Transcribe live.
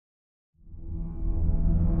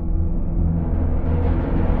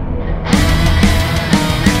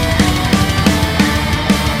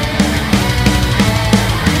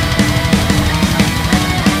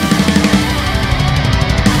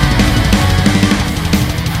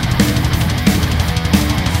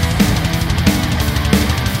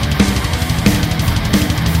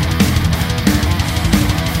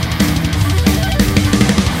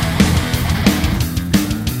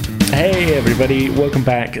everybody. Welcome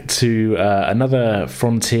back to another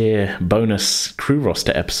Frontier bonus crew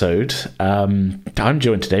roster episode. I'm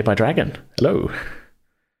joined today by Dragon. Hello.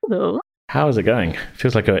 Hello. How is it going?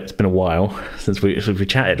 Feels like it's been a while since we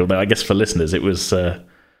chatted, although I guess for listeners it was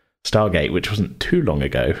Stargate, which wasn't too long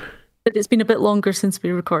ago. But it's been a bit longer since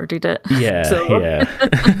we recorded it. Yeah,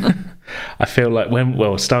 yeah. I feel like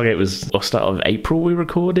Stargate was start of April we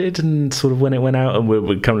recorded, and sort of when it went out, and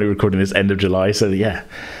we're currently recording this end of July, so yeah.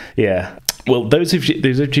 Well, those who've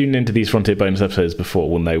tuned into these Frontier bonus episodes before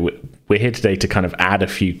will know we're here today to kind of add a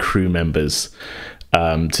few crew members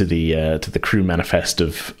to the crew manifest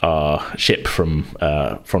of our ship from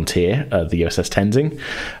Frontier, the USS Tenzing.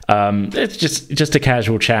 It's just a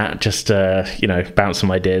casual chat, just bounce some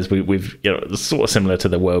ideas. We've sort of similar to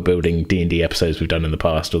the world building D&D episodes we've done in the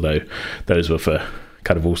past, although those were for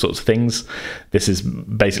kind of all sorts of things. This is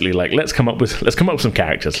basically like let's come up with some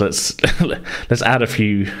characters. Let's add a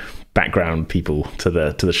few background people to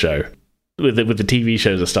the show. With the TV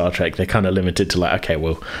shows of Star Trek, they're kind of limited to like, okay,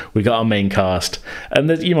 well, we got our main cast, and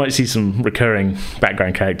you might see some recurring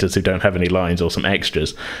background characters who don't have any lines or some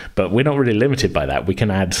extras, but we're not really limited by that. We can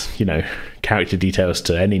add, character details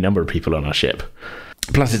to any number of people on our ship.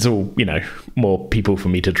 Plus, it's all, more people for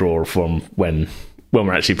me to draw from when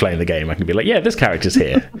we're actually playing the game. I can be like, yeah, this character's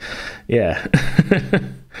here. Yeah.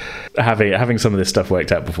 Having some of this stuff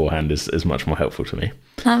worked out beforehand is much more helpful to me.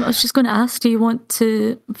 I was just going to ask, do you want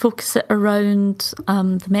to focus it around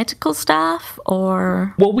the medical staff,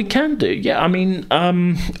 or? Well, we can do, yeah. I mean,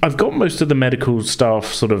 I've got most of the medical staff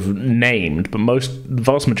sort of named, but the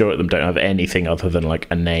vast majority of them don't have anything other than like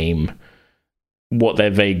a name, what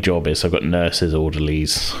their vague job is. So I've got nurses,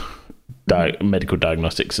 orderlies, medical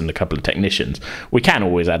diagnostics, and a couple of technicians. We can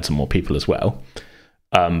always add some more people as well.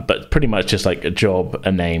 But pretty much just like a job,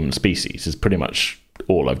 a name, species is pretty much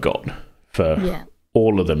all I've got for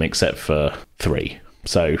all of them except for 3.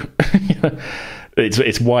 So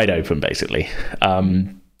it's wide open basically.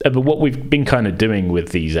 But what we've been kind of doing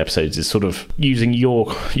with these episodes is sort of using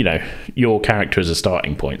your character as a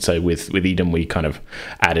starting point. So with Eden, we kind of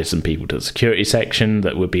added some people to the security section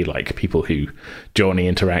that would be like people who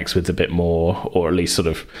Johnny interacts with a bit more, or at least sort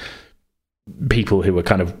of people who were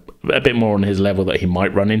kind of a bit more on his level that he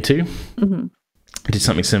might run into. Mm-hmm. Did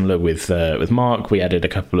something similar with Mark. We added a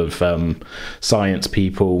couple of science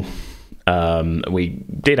people. We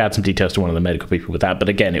did add some details to one of the medical people with that, but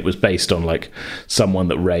again, it was based on like someone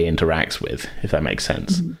that Ray interacts with, if that makes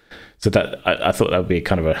sense. Mm-hmm. So that I thought that would be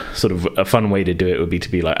kind of a sort of a fun way to do it. Would be to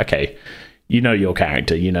be like, okay, your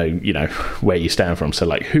character, you know where you stand from. So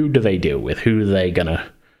like, who do they deal with? Who are they gonna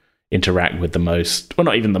interact with the most? Well,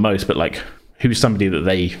 not even the most, but like, who's somebody that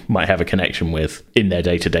they might have a connection with in their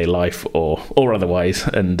day-to-day life or otherwise,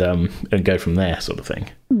 and go from there, sort of thing.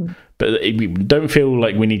 Mm. But we don't feel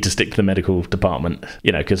like we need to stick to the medical department,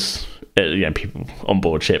 because people on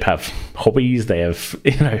board ship have hobbies. They have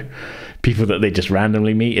people that they just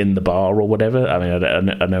randomly meet in the bar or whatever. I mean,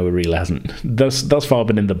 I know Arela hasn't thus far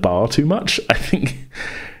been in the bar too much. I think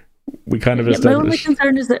we kind of established. My only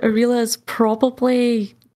concern is that Arela is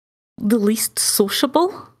probably the least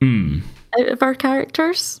sociable out of our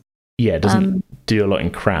characters. Yeah, doesn't do a lot in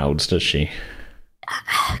crowds, does she?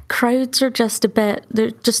 Crowds are just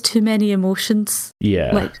there's just too many emotions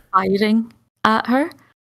like firing at her.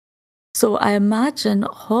 So I imagine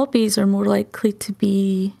hobbies are more likely to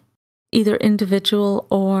be either individual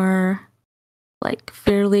or like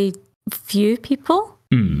fairly few people.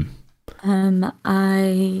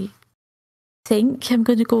 I think I'm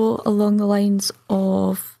going to go along the lines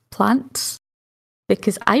of plants,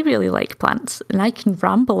 because I really like plants and I can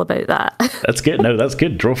ramble about that. That's good. No, that's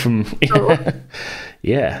good. Draw from...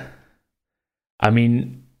 Yeah. I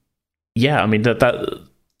mean, the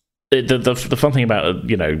fun thing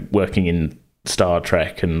about, working in Star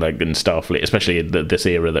Trek and like in Starfleet, especially in this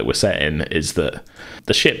era that we're set in, is that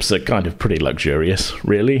the ships are kind of pretty luxurious,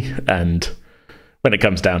 really. And when it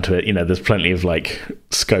comes down to it, there's plenty of like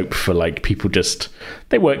scope for like people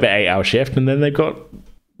they work their 8-hour shift and then they've got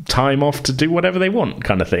time off to do whatever they want,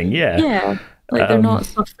 kind of thing. Yeah, like they're not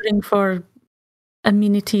suffering for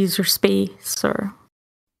amenities or space or...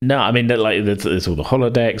 No, I mean, like there's all the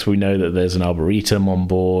holodecks. We know that there's an arboretum on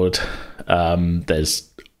board. There's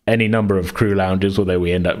any number of crew lounges, although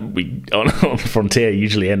we on Frontier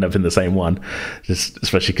usually end up in the same one, just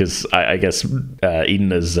especially because I guess Eden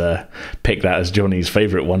has picked that as Johnny's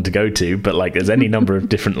favorite one to go to. But like, there's any number of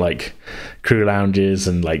different like crew lounges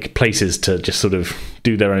and like places to just sort of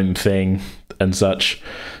do their own thing and such.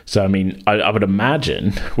 So I mean, I would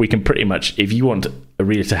imagine we can pretty much, if you want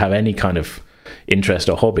Arela to have any kind of interest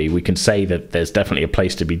or hobby, we can say that there's definitely a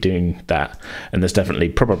place to be doing that, and there's definitely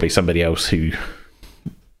probably somebody else who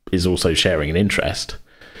is also sharing an interest.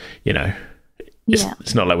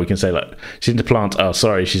 It's not like we can say, like, she's into plants, oh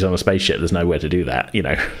sorry, she's on a spaceship, there's nowhere to do that.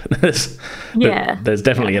 There's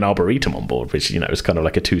definitely an arboretum on board, which is kind of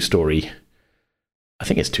like a 2-story. I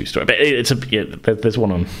think it's 2-story, but there's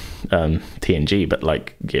one on TNG, but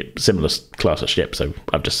like similar class of ship. So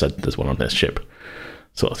I've just said there's one on this ship,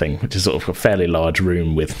 sort of thing, which is sort of a fairly large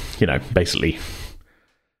room with basically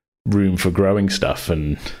room for growing stuff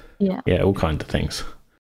and all kinds of things.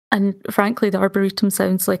 And frankly, the Arboretum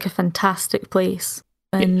sounds like a fantastic place,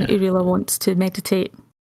 and Irila wants to meditate.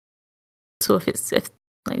 So if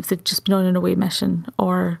they've just been on an away mission,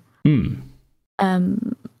 or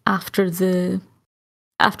after the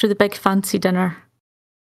big fancy dinner,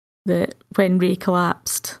 when Ray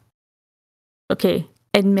collapsed, okay,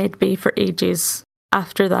 in medbay for ages.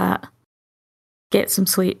 After that, get some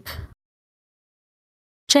sleep,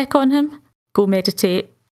 check on him, go meditate.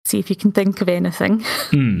 See if you can think of anything.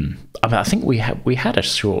 I mean, I think we had a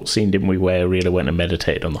short scene, didn't we, where Rila went and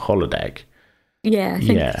meditated on the holodeck. Yeah, I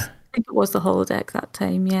think it was the holodeck that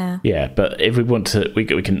time. Yeah. Yeah, but if we want to, we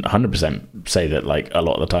can 100% say that like a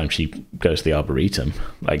lot of the time she goes to the Arboretum,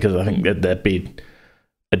 like, because I think there'd be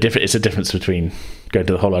it's a difference between going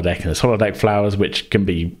to the holodeck and there's holodeck flowers, which can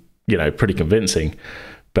be pretty convincing,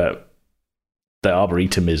 but the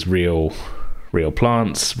Arboretum is real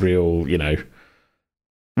plants, real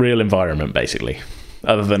environment, basically.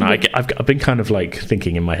 Other than I've been kind of like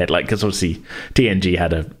thinking in my head, like, because obviously TNG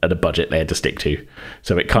had a budget they had to stick to,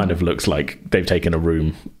 so it kind of looks like they've taken a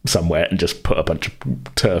room somewhere and just put a bunch of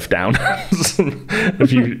turf down, a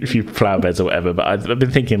few flower beds or whatever. But I've been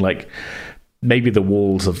thinking like maybe the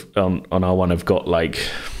walls on R1 have got like,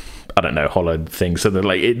 I don't know, hollowed things, so that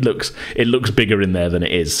like it looks bigger in there than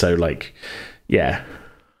it is. So like, I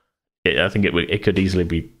think it could easily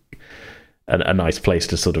be a nice place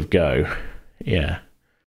to sort of go. Yeah,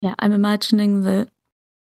 I'm imagining that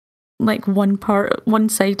like one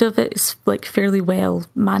side of it is like fairly well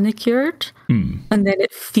manicured, and then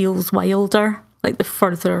it feels wilder like the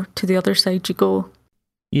further to the other side you go.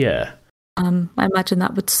 I imagine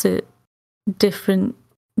that would suit different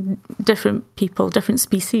people, different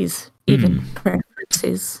species, even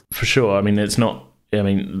preferences. For sure. I mean, it's not,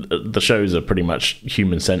 the shows are pretty much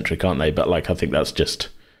human centric, aren't they? But like, I think that's just,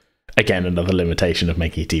 again, another limitation of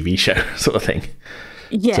making a TV show sort of thing.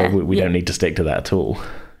 So we don't need to stick to that at all.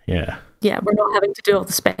 Yeah, we're not having to do all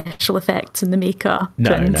the special effects and the makeup.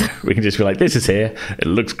 No. We can just be like, this is here, it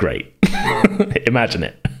looks great. Imagine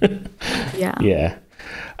it. Yeah.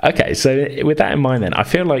 Okay, so with that in mind then, I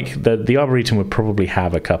feel like the Arboretum would probably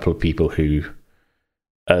have a couple of people who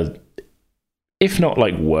are, if not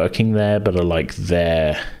like working there, but are like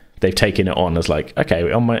they've taken it on as like,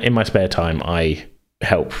 okay, in my spare time, I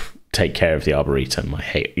help take care of the Arboretum.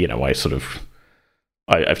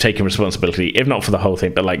 I've taken responsibility, if not for the whole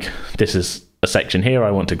thing, but like, this is a section here, I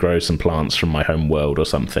want to grow some plants from my home world or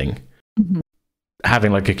something. Mm-hmm.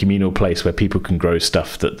 Having like a communal place where people can grow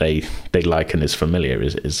stuff that they like and is familiar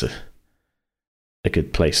is a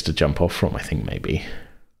good place to jump off from, I think, maybe.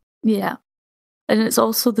 Yeah. And it's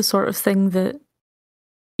also the sort of thing that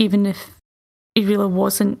even if Irila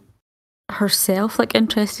wasn't herself like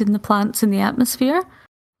interested in the plants in the atmosphere,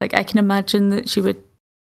 like I can imagine that she would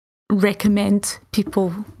recommend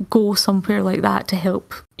people go somewhere like that to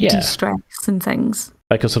help de-stress and things.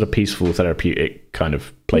 Like a sort of peaceful, therapeutic kind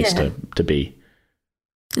of place to be.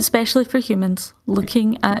 Especially for humans,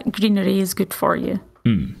 looking at greenery is good for you.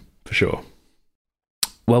 For sure.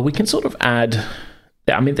 Well, we can sort of add,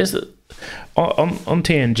 I mean, there's on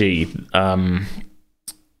TNG,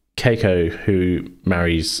 Keiko, who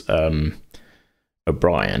marries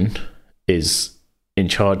O'Brien, is in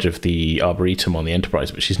charge of the Arboretum on the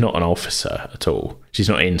Enterprise, but she's not an officer at all. She's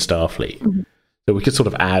not in Starfleet. Mm-hmm. So we could sort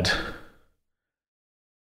of add,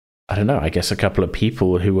 I don't know, I guess a couple of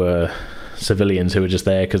people who were civilians who are just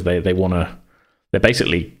there because they want to, they're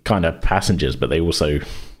basically kind of passengers, but they also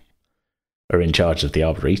are in charge of the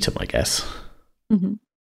Arboretum, I guess. Mm-hmm.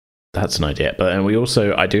 That's an idea. But then we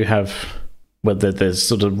also, I do have, there's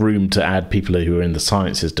sort of room to add people who are in the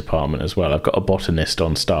sciences department as well. I've got a botanist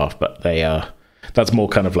on staff, but they are, that's more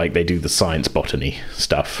kind of like they do the science botany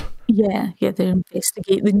stuff. Yeah, they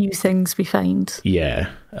investigate the new things we find. Yeah.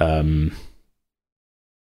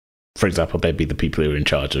 For example, they'd be the people who are in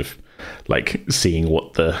charge of like seeing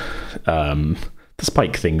what the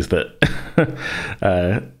spike things that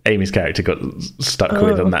Amy's character got stuck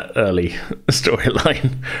with in that early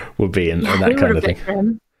storyline would be, and that kind of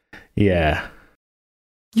thing. Yeah.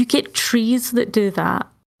 You get trees that do that,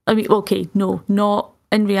 I mean, okay, no, not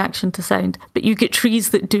in reaction to sound, but you get trees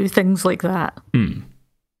that do things like that,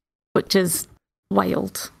 which is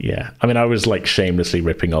wild. Yeah, I mean, I was like shamelessly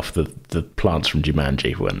ripping off the plants from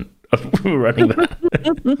Jumanji when we were running that.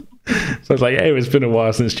 So I was like, hey, it's been a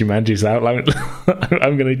while since Jumanji's out.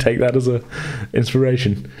 I'm going to take that as a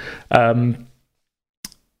inspiration.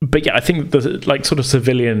 But yeah, I think the like sort of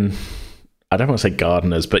civilian, I don't want to say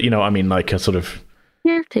gardeners, but I mean, like a sort of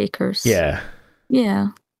caretakers. Yeah.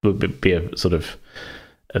 Would be a sort of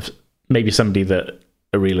maybe somebody that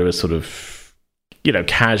Arela is sort of,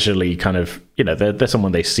 casually kind of, they're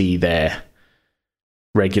someone they see there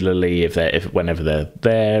regularly whenever they're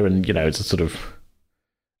there, and it's a sort of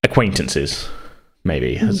acquaintances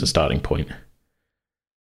maybe as a starting point.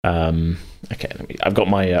 Okay, I've got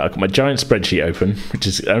my giant spreadsheet open, which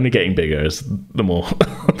is only getting bigger as the more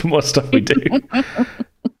the more stuff we do.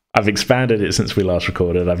 I've expanded it since we last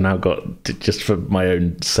recorded. I've now got, just for my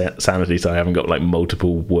own sanity, so I haven't got like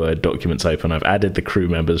multiple Word documents open, I've added the crew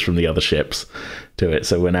members from the other ships to it.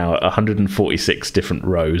 So we're now at 146 different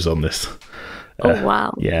rows on this. Oh,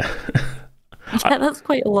 wow. Yeah. That's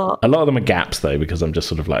quite a lot. A lot of them are gaps, though, because I'm just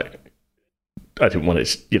sort of like, I didn't want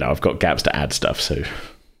it, I've got gaps to add stuff, so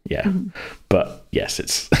yeah. But yes,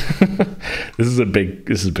 it's this is a big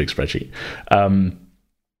spreadsheet.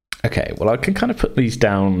 Okay, well, I can kind of put these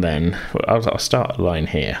down then. I'll start a line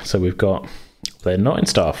here. So they're not in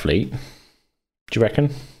Starfleet. Do you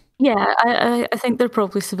reckon? Yeah, I think they're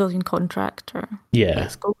probably civilian contractor. Yeah.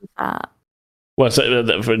 Let's go with that. Well,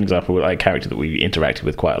 so for example, like, a character that we interacted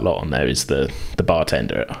with quite a lot on there is the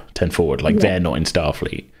bartender at 10 Forward. Like, they're not in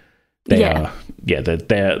Starfleet. They are,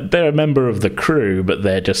 they're a member of the crew, but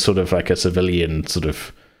they're just sort of like a civilian sort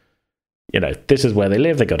of, this is where they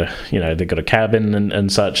live. They got a cabin and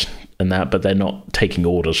such and that, but they're not taking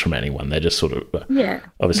orders from anyone. They're just sort of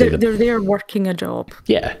obviously they're there working a job.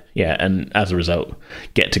 Yeah, and as a result,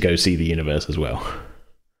 get to go see the universe as well,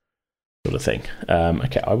 sort of thing.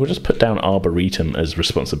 Okay, I will just put down Arboretum as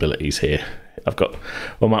responsibilities here. I've got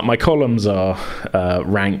my columns are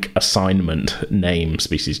rank, assignment, name,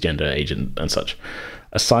 species, gender, age, and such.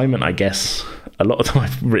 Assignment, I guess. A lot of them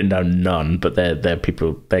I've written down none, but they're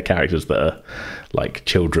characters that are like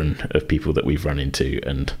children of people that we've run into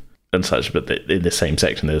and such. But in the same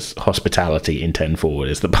section, there's hospitality in 10 Forward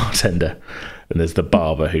is the bartender, and there's the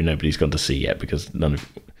barber who nobody's gone to see yet because none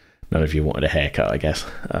of you wanted a haircut, I guess.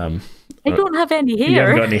 I don't have any hair. You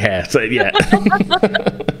haven't got any hair, so yeah.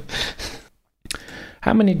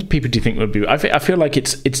 How many people do you think would be? I feel like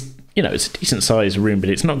it's it's a decent sized room, but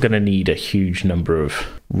it's not going to need a huge number of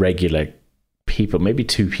regular people. Maybe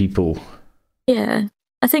 2 people. Yeah,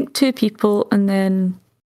 I think 2 people, and then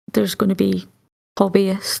there's going to be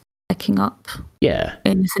hobbyists picking up. Yeah,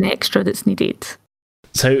 anything extra that's needed.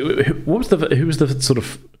 So, who was the sort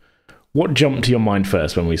of, what jumped to your mind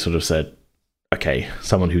first when we sort of said, okay,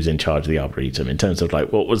 someone who's in charge of the Arboretum, in terms of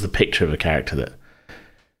like, what was the picture of a character that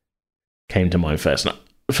came to mind first?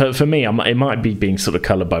 For me, it might be being sort of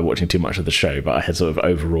coloured by watching too much of the show, but I had sort of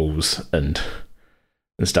overalls and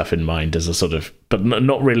stuff in mind as a sort of, but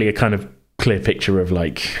not really a kind of clear picture of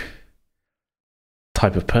like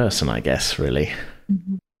type of person, I guess, really.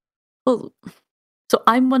 Mm-hmm. Well, so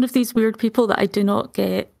I'm one of these weird people that I do not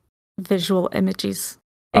get visual images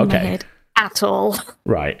in my head at all.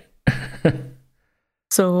 Right.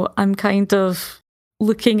 So I'm kind of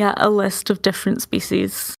looking at a list of different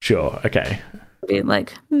species. Sure. Okay. Being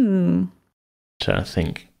like, Trying to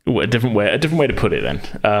think. Ooh, a different way to put it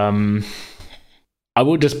then. I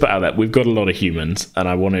will just put out that we've got a lot of humans, and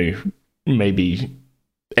I want to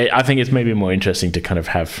I think it's maybe more interesting to kind of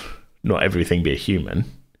have not everything be a human.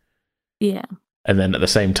 Yeah. And then at the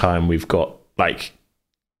same time, we've got like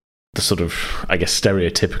the sort of, I guess,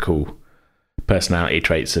 stereotypical personality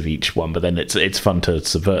traits of each one, but then it's fun to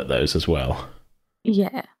subvert those as well.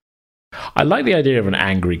 Yeah. I like the idea of an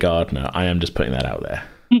angry gardener. I am just putting that out there.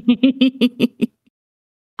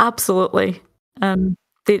 Absolutely.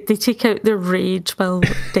 They take out their rage while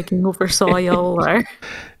digging over soil or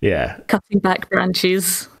cutting back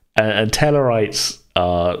branches. And Tellarites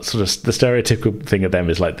are sort of, the stereotypical thing of them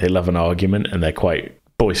is like they love an argument and they're quite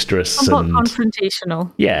boisterous and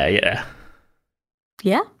confrontational. Yeah.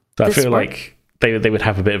 So I feel like they would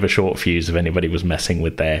have a bit of a short fuse if anybody was messing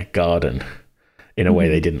with their garden in a way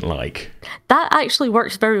they didn't like. That actually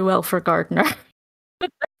works very well for a gardener.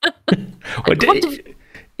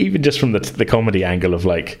 Even just from the comedy angle of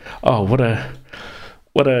like, oh, what a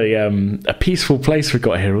peaceful place we've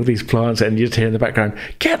got here, all these plants, and you just hear in the background,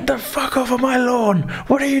 get the fuck off of my lawn,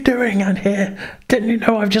 what are you doing in here? Didn't you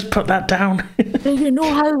know I've just put that down? Do you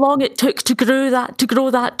know how long it took to grow that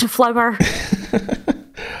to flower?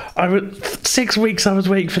 6 weeks I was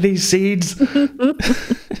waiting for these seeds.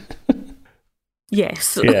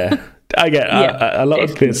 Yes. Yeah. I get a lot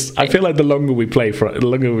of this. I feel like the longer we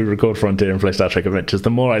record Frontier and play Star Trek Adventures, the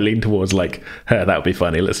more I lean towards like, hey, that would be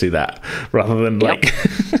funny, let's do that, rather than like.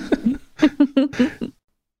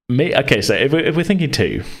 Me. Okay, so if we're thinking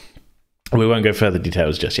 2, we won't go further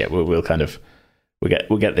details just yet. We'll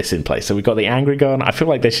get this in place. So we've got the angry Gardener. I feel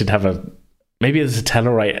like they should have maybe there's a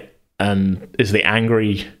Tellarite and is the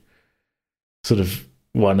angry sort of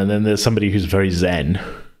one, and then there's somebody who's very zen.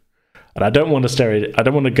 And I don't want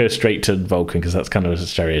to go straight to Vulcan because that's kind of a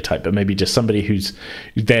stereotype, but maybe just somebody who's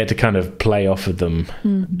there to kind of play off of them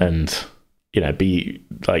and, be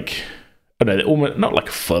like, I don't know, almost not like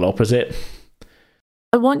a full opposite.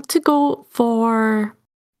 I want to go for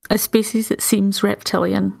a species that seems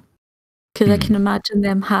reptilian because I can imagine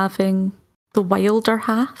them having the wilder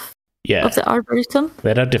half of the Arboretum.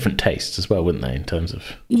 They'd have different tastes as well, wouldn't they, in terms of...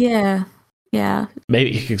 Yeah.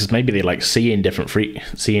 Maybe they like see in different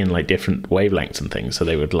like different wavelengths and things, so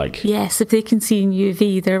they would like. Yes, if they can see in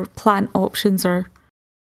UV, their plant options are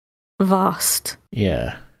vast.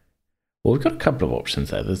 Yeah. Well, we've got a couple of options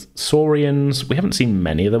there. There's Saurians. We haven't seen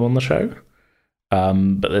many of them on the show,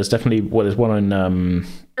 but there's definitely there's one in.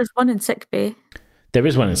 There's one in Sickbay. There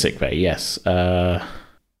is one in Sickbay. Yes.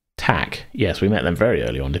 TAC. Yes, we met them very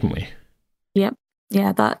early on, didn't we? Yep.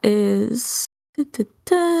 Yeah, that is.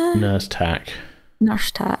 Nurse TAC.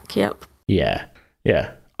 Yep. Yeah.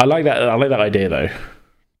 I like that idea though.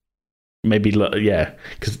 Maybe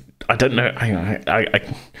because I don't know. I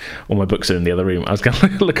all my books are in the other room. I was going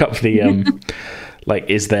to look up the like,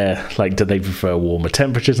 is there like, do they prefer warmer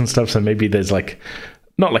temperatures and stuff? So maybe there's like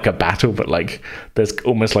not like a battle, but like there's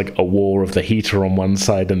almost like a war of the heater on one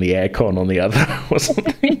side and the aircon on the other, or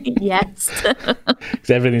something. Yes. Because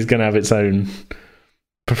everything's going to have its own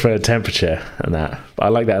preferred temperature and that. But I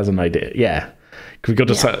like that as an idea. Yeah, because we've got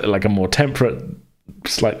to like a more temperate,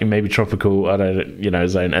 slightly maybe tropical,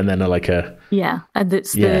 zone, and then like a and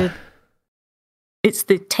it's the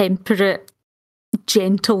temperate,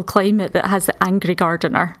 gentle climate that has the angry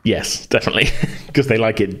gardener. Yes, definitely, because they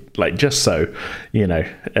like it like just so,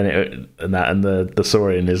 and the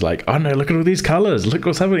Saurian is like, oh no, look at all these colors, look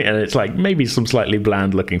what's happening, and it's like maybe some slightly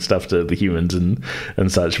bland looking stuff to the humans and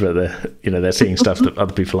such, but they're seeing stuff that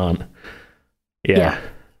other people aren't. Yeah,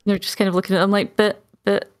 they're just kind of looking at them like, but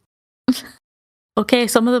okay,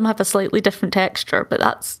 some of them have a slightly different texture, but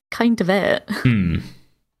that's kind of it.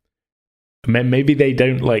 Maybe they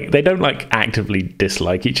don't actively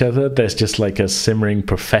dislike each other. There's just like a simmering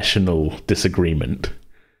professional disagreement.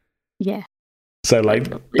 Yeah. So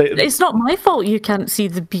like, it's not my fault you can't see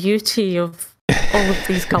the beauty of all of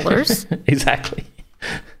these colours. Exactly.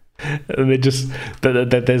 And they just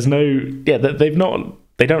there's no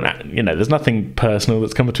there's nothing personal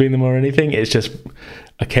that's come between them or anything. It's just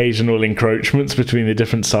occasional encroachments between the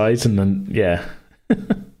different sides, and then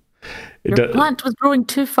Your plant was growing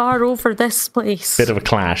too far over this place. Bit of a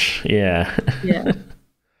clash, yeah. Yeah.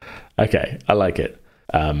 Okay, I like it.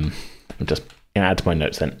 I'm just going to add to my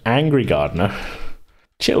notes then. Angry gardener,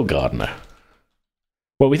 chill gardener.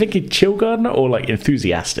 Well, we thinking chill gardener or like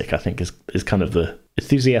enthusiastic, I think is kind of the...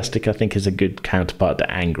 Enthusiastic, I think, is a good counterpart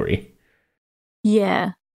to angry.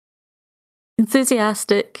 Yeah.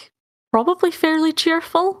 Enthusiastic, probably fairly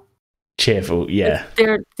cheerful. Cheerful, yeah.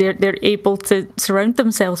 They're able to surround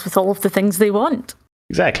themselves with all of the things they want.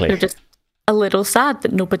 Exactly. They're just a little sad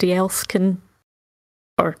that nobody else can,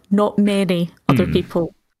 or not many other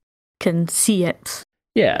people can see it.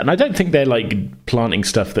 Yeah, and I don't think they're like planting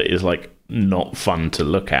stuff that is like not fun to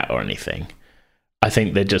look at or anything. I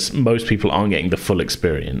think they're just, most people aren't getting the full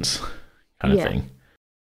experience kind of thing.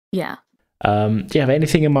 Yeah. Do you have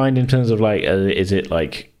anything in mind in terms of like, is it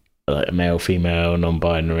like a male, female,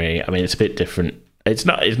 non-binary? I mean, it's a bit different. It's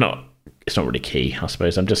not really key, I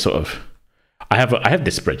suppose. I'm just sort of, I have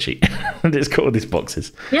this spreadsheet and it's got all these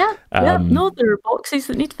boxes. Yeah. No, there are boxes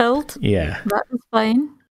that need filled. Yeah. That is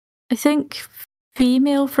fine. I think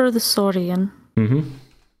female for the Saurian.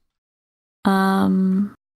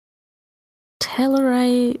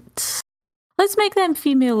 Tellarite. Let's make them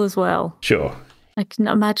female as well. Sure. I can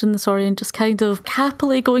imagine the Saurian just kind of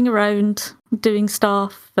happily going around doing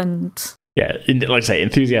stuff and... Yeah, like I say,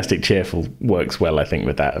 enthusiastic, cheerful works well, I think,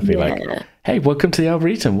 with that. I'd be like, hey, welcome to the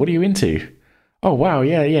Arboretum. What are you into? Oh, wow,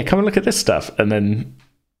 yeah, come and look at this stuff. And then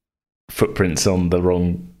footprints on the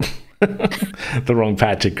wrong the wrong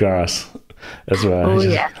patch of grass as well. Oh,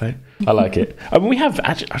 yeah. I like it. I mean, I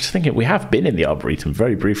was thinking, we have been in the Arboretum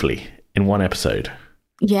very briefly in one episode.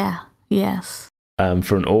 Yeah, yes.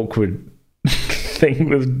 For an awkward thing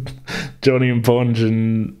with Johnny and Ponge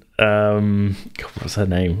and what's her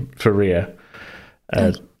name? Faria.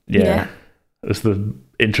 Yeah. It was the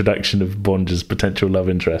introduction of Bond's potential love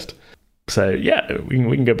interest. So, yeah, we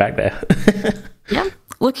can go back there. Yeah.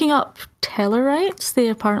 Looking up Tellarites, they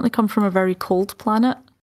apparently come from a very cold planet.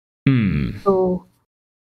 So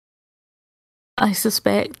I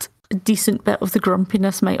suspect a decent bit of the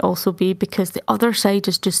grumpiness might also be because the other side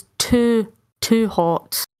is just too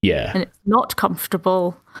hot. Yeah. And it's not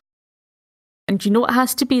comfortable. And you know it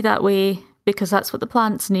has to be that way because that's what the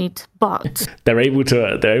plants need. But they're able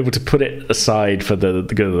to put it aside for the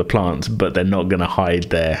good of the plants, but they're not going to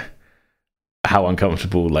hide how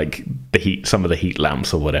uncomfortable like the heat, some of the heat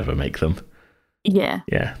lamps or whatever make them. Yeah.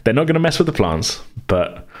 Yeah. They're not going to mess with the plants,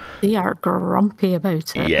 but they are grumpy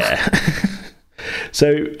about it. Yeah.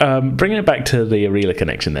 So, bringing it back to the Aurelia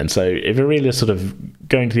connection then. So, if Aurelia's sort of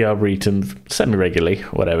going to the Arboretum semi-regularly,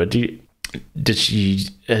 whatever, has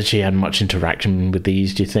she had much interaction with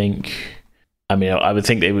these, do you think? I mean, I would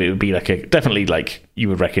think it would be definitely like you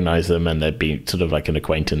would recognize them and there'd be sort of like an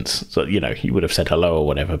acquaintance. So, you would have said hello or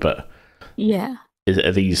whatever, but yeah.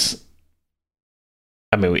 Are these,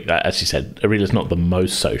 I mean, as you said, Aurelia's not the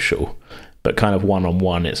most social, but kind of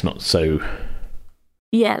one-on-one, it's not so...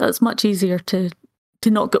 Yeah, that's much easier to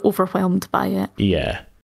not get overwhelmed by it. Yeah.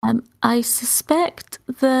 I suspect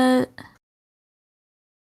that...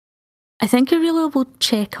 I think Aurelia will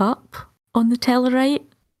check up on the Tellarite.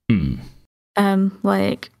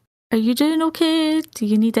 Like, are you doing okay? Do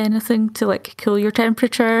you need anything to, like, cool your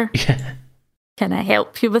temperature? Yeah. Can I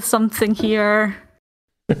help you with something here?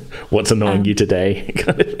 What's annoying you today?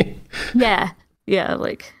 Kind of thing. Yeah. Yeah,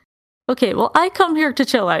 like, okay, well, I come here to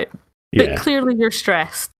chill out. But clearly you're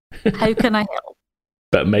stressed. How can I help?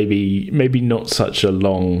 But maybe not such a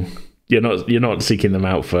long... You're not seeking them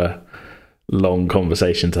out for long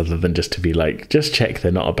conversations other than just to be like, just check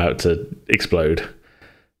they're not about to explode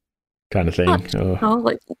kind of thing.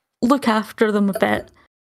 Like, look after them a bit.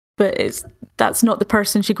 But that's not the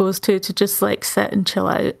person she goes to just like sit and chill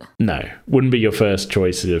out. No. Wouldn't be your first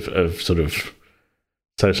choice of sort of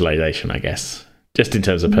socialization, I guess. Just in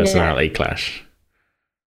terms of personality clash.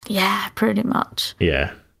 Yeah, pretty much.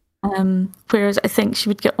 Yeah. Whereas I think she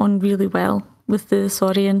would get on really well with the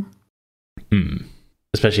Saurian.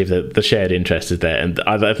 Especially if the shared interest is there. And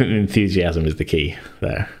I think the enthusiasm is the key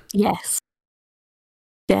there. Yes.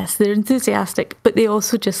 Yes, they're enthusiastic, but they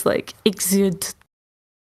also just like exude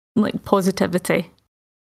like positivity.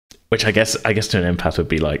 Which I guess to an empath would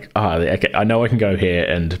be like, I know I can go here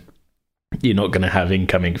and you're not going to have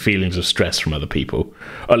incoming feelings of stress from other people,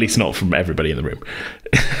 or at least not from everybody in the room.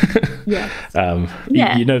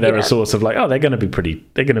 You know they're a source of like, they're going to be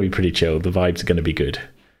pretty chill. The vibes are going to be good.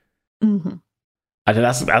 Mm-hmm. I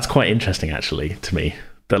think that's quite interesting actually to me.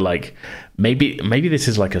 That like maybe this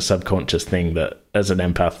is like a subconscious thing that as an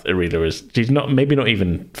empath, Aurelia she's not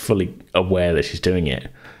even fully aware that she's doing it,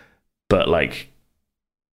 but like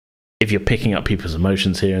if you're picking up people's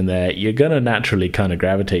emotions here and there, you're going to naturally kind of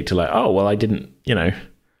gravitate to like, oh, well, I didn't,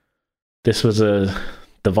 this was the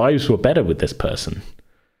vibes were better with this person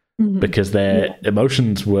because their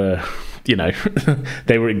emotions were,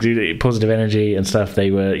 they were exuding positive energy and stuff. They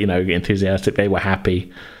were, enthusiastic. They were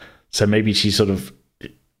happy. So maybe she sort of,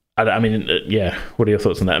 I mean, what are your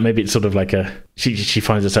thoughts on that? Maybe it's sort of like she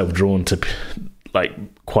finds herself drawn to like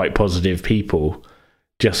quite positive people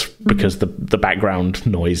just because the background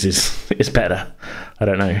noise is better. I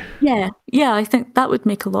don't know. Yeah, I think that would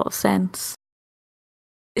make a lot of sense.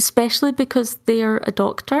 Especially because they're a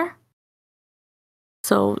doctor.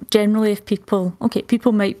 So generally if people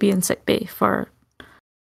might be in sick bay for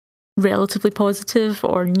relatively positive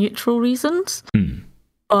or neutral reasons.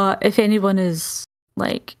 But if anyone is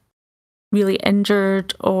like really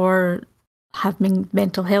injured or having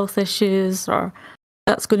mental health issues, or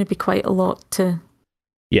that's going to be quite a lot to...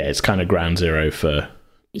 Yeah, it's kind of ground zero for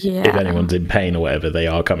if anyone's in pain or whatever, they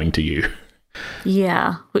are coming to you.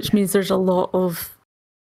 Yeah, which means there's a lot of,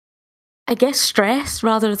 I guess, stress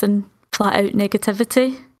rather than flat out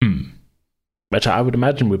negativity. Which I would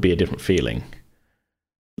imagine would be a different feeling.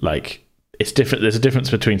 Like, it's different. There's a difference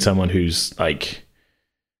between someone who's like,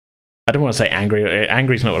 I don't want to say angry.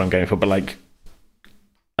 Angry is not what I'm going for, but like,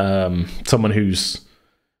 someone who's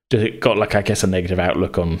just got like, I guess, a negative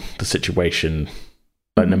outlook on the situation.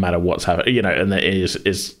 Like no matter what's happening, and there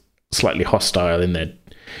is slightly hostile in their,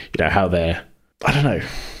 how they're, I don't know,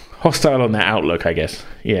 hostile on their outlook, I guess.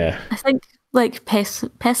 Yeah. I think like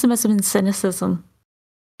pessimism and cynicism,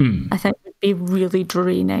 I think would be really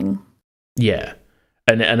draining. Yeah.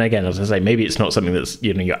 And again, as I say, maybe it's not something that's,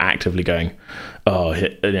 you're actively going,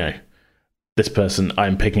 this person,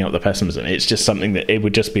 I'm picking up the pessimism. It's just something that it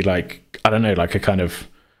would just be like, I don't know, like a kind of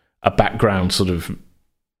a background sort of,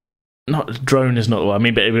 not drone is not what I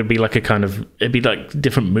mean, but it would be like a kind of, it'd be like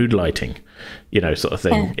different mood lighting, sort of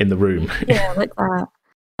thing in the room. Yeah, like that.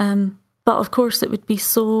 But of course, it would be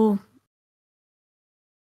so,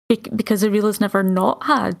 because Arila's never not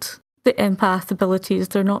had the empath abilities.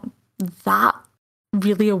 They're not that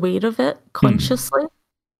really aware of it consciously.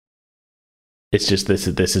 It's just this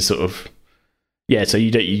is sort of, yeah. So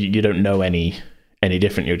you don't know any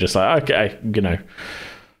different. You're just like, okay,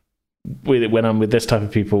 when I'm with this type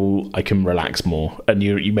of people, I can relax more. And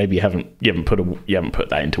you maybe haven't put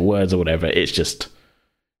that into words or whatever. It's just,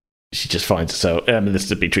 she just finds herself. I mean, this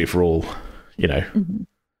would be true for all,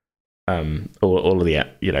 all of the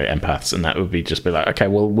empaths, and that would be just be like, okay,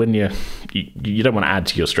 well, when you don't want to add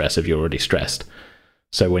to your stress if you're already stressed.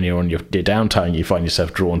 So when you're on your downtime, you find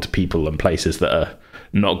yourself drawn to people and places that are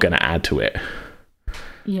not going to add to it.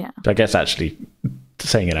 Yeah. I guess actually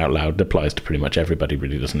saying it out loud applies to pretty much everybody,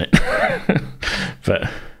 really, doesn't it? But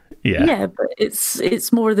yeah. Yeah, but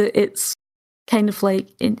it's more that it's kind of like,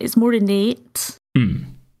 it's more innate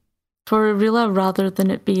for Arila rather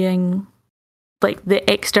than it being like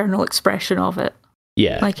the external expression of it.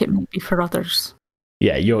 Yeah. Like it might be for others.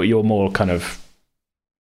 Yeah, you're more kind of,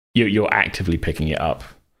 you're actively picking it up.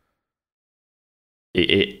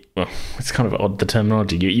 Well, it's kind of odd, the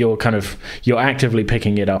terminology. You're actively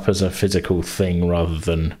picking it up as a physical thing rather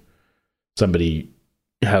than somebody,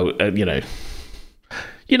 you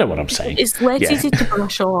know what I'm saying. It's less easy to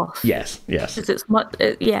brush off. Yes. It's much,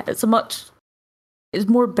 it's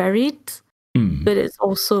more buried, but it's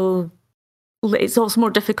also more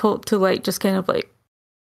difficult to like just kind of like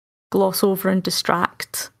gloss over and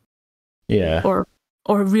distract. Yeah.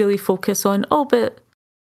 Or really focus on, but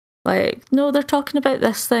like, no, they're talking about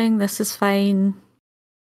this thing, this is fine.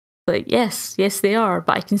 Like, yes, they are,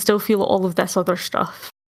 but I can still feel all of this other stuff.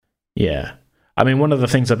 Yeah. I mean, one of the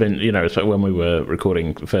things I've been, when we were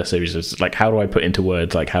recording the first series, is like, how do I put into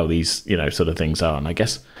words like how these, sort of things are? And I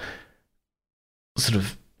guess sort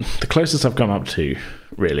of the closest I've come up to,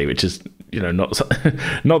 really, which is, not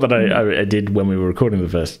that I did when we were recording the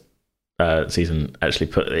first season, actually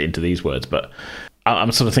put it into these words, but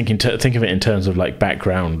I'm sort of think of it in terms of like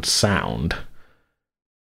background sound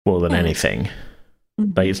more than anything.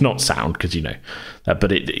 Like, it's not sound because that,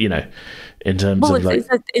 but it in terms of like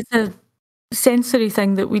it's a sensory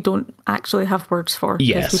thing that we don't actually have words for.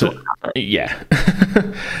 Yeah, yeah.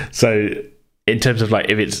 So in terms of like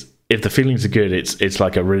if the feelings are good, it's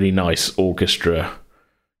like a really nice orchestra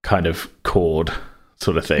kind of chord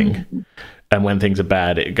sort of thing, and when things are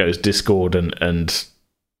bad, it goes discordant and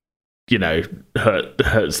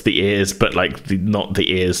hurts the ears, but like not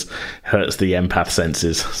the ears, hurts the empath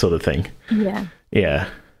senses sort of thing. Yeah.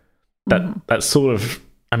 That's sort of,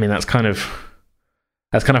 I mean, that's kind of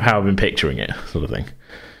how I've been picturing it, sort of thing.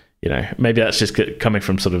 Maybe that's just coming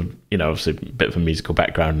from sort of, obviously a bit of a musical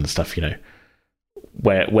background and stuff,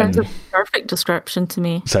 when that's a perfect description to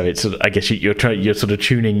me. So it's, I guess you're sort of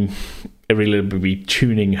tuning, really be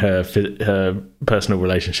tuning her personal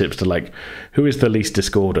relationships to like, who is the least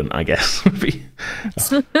discordant, I guess.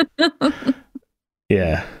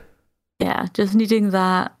 Yeah, just needing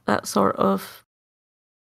that sort of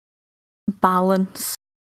balance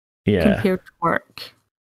compared to work.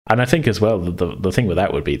 And I think as well the thing with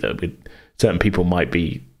that would be that certain people might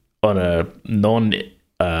be on a non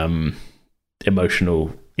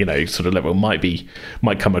emotional sort of level,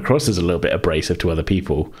 might come across as a little bit abrasive to other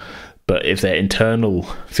people, but if their internal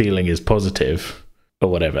feeling is positive or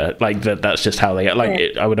whatever, like that's just how they are.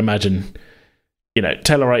 Like I would imagine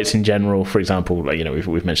Tellarites in general, for example, like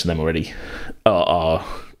we've mentioned them already, are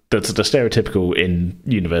the stereotypical in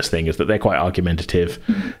universe thing is that they're quite argumentative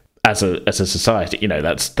as a society.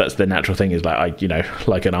 That's their natural thing, is like I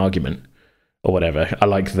like an argument or whatever. I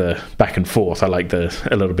like the back and forth. I like a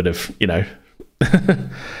little bit of a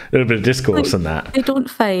little bit of discourse and that. They don't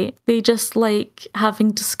fight. They just like having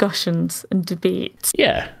discussions and debates.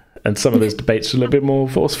 Yeah. And some of those debates are a little bit more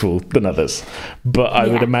forceful than others. But I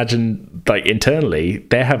would imagine, like, internally,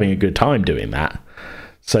 they're having a good time doing that.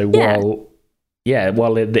 So while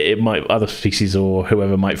it might, other species or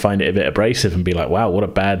whoever might find it a bit abrasive and be like, wow, what a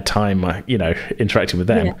bad time, interacting with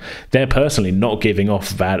them. Yeah. They're personally not giving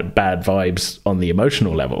off bad vibes on the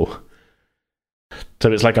emotional level.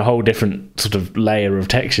 So it's like a whole different sort of layer of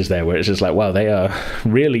textures there, where it's just like, wow, they are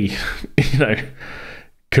really,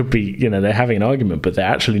 could be, they're having an argument, but they're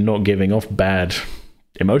actually not giving off bad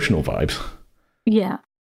emotional vibes. Yeah.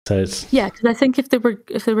 So it's because I think if they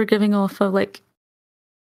were giving off a like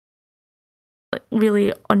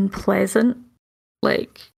really unpleasant,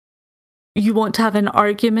 like you want to have an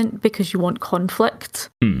argument because you want conflict.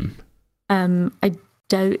 I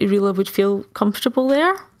doubt Irila would feel comfortable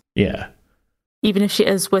there. Yeah. Even if she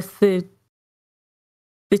is with the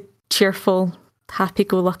cheerful,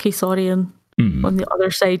 happy-go-lucky Saurian on the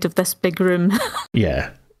other side of this big room.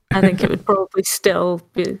 Yeah. I think it would probably still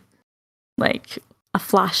be like a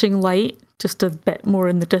flashing light, just a bit more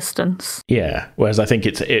in the distance. Yeah. Whereas I think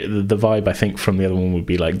the vibe, I think, from the other one would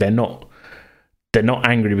be like, they're not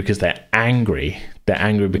angry because they're angry. They're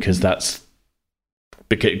angry because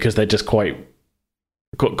because they're just quite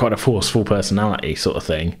a forceful personality sort of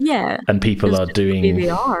thing. Yeah. And people are doing... They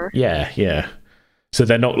are. Yeah, yeah. So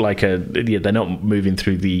they're not like they're not moving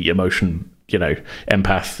through the emotion,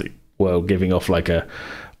 empath world, giving off like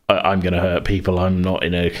I'm going to hurt people. I'm not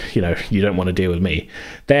in a, you don't want to deal with me.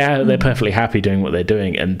 They're perfectly happy doing what they're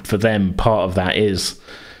doing. And for them, part of that is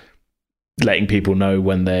letting people know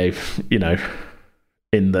when they've,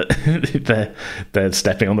 in the they're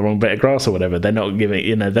stepping on the wrong bit of grass or whatever. They're not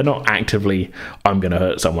giving, they're not actively, I'm going to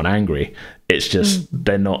hurt someone angry. It's just,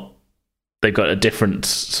 they've got a different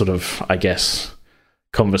sort of, I guess,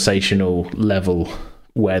 conversational level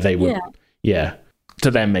where they would,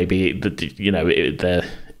 to them maybe,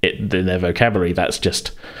 in their vocabulary, that's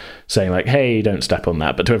just saying like, hey, don't step on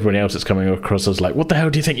that. But to everybody else, it's coming across as like, what the hell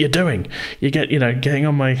do you think you're doing? You get, getting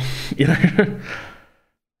on my,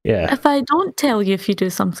 Yeah. If I don't tell you if you do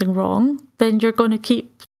something wrong, then you're going to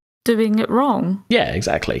keep doing it wrong. Yeah,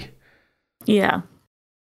 exactly. Yeah.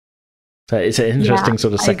 So it's an interesting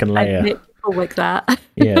sort of second layer. I people like that.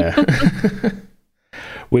 Yeah.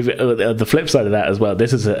 With the flip side of that as well,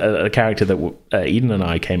 this is a character that Eden and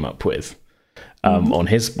I came up with on one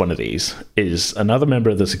of these, is another member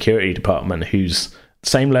of the security department who's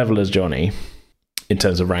same level as Johnny in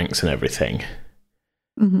terms of ranks and everything.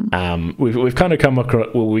 We've kind of come across.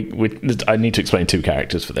 Well, I need to explain two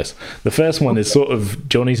characters for this. The first one is sort of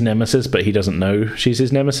Johnny's nemesis, but he doesn't know she's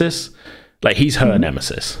his nemesis. Like he's her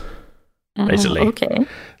nemesis, basically. Okay.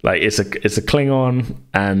 Like it's a Klingon,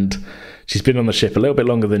 and she's been on the ship a little bit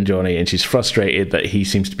longer than Johnny, and she's frustrated that he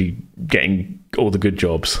seems to be getting all the good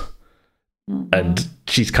jobs. And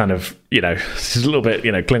she's kind of, she's a little bit,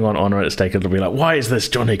 Klingon honor at stake. It'll be like, why is this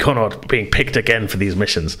Johnny Connor being picked again for these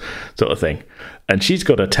missions, sort of thing. And she's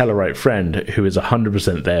got a Tellarite friend who is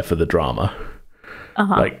 100% there for the drama.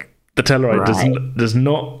 Like the Tellarite does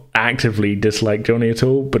not actively dislike Johnny at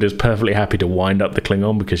all, but is perfectly happy to wind up the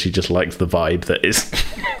Klingon because she just likes the vibe that is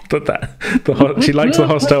she likes the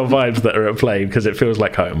hostile vibes that are at play because it feels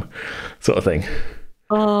like home, sort of thing.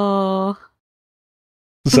 Oh.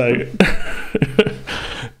 So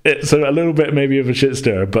it's a little bit maybe of a shit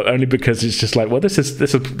stir, but only because it's just like, well, this is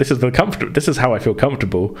the comfort. This is how I feel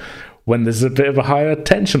comfortable when there's a bit of a higher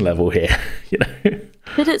tension level here,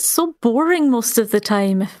 But it's so boring most of the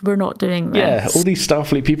time if we're not doing this. Yeah, all these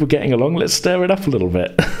Starfleet people getting along. Let's stir it up a little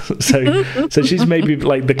bit. So she's maybe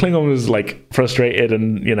like the Klingon was like frustrated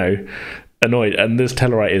and annoyed, and this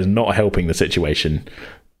Tellarite is not helping the situation.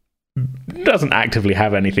 Doesn't actively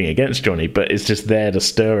have anything against Johnny, but it's just there to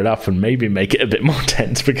stir it up and maybe make it a bit more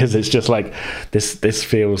tense, because it's just like this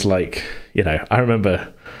feels like, I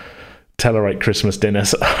remember Tellarite Christmas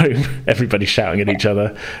dinners at home, everybody shouting at each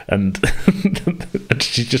other, and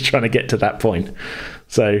she's just trying to get to that point.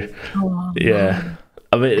 So yeah,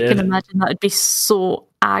 I can imagine that would be so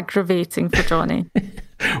aggravating for Johnny.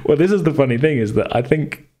 Well, this is the funny thing, is that I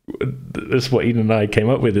think this is what Eden and I came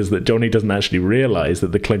up with, is that Johnny doesn't actually realize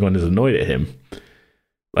that the Klingon is annoyed at him,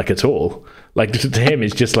 like at all. Like to him,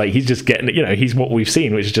 it's just like he's just getting, he's what we've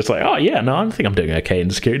seen, which is just like, oh yeah, no, I think I'm doing okay in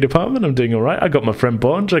the security department. I'm doing all right. I got my friend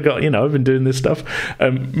Bond. I've been doing this stuff.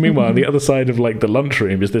 Meanwhile, on the other side of like the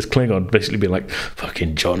lunchroom is this Klingon basically being like,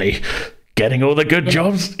 fucking Johnny, getting all the good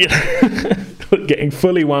jobs, getting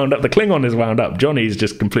fully wound up. The Klingon is wound up. Johnny's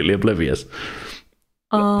just completely oblivious.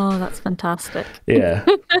 Oh, that's fantastic. Yeah.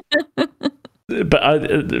 But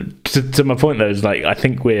to my point though, is like, I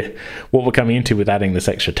think what we're coming into with adding this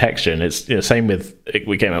extra texture, and it's same with,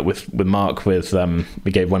 we came up with Mark with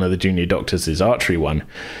we gave one of the junior doctors his archery one,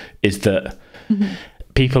 is that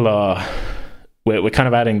people are, we're kind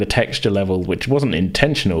of adding the texture level, which wasn't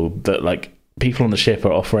intentional, that like people on the ship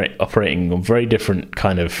are operating on very different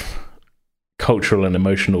kind of cultural and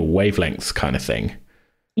emotional wavelengths kind of thing.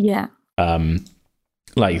 Yeah.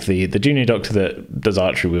 Like the junior doctor that does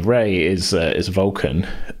archery with Ray is Vulcan,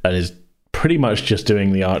 and is pretty much just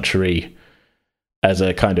doing the archery as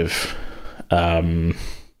a kind of, I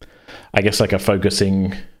guess like a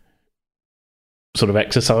focusing sort of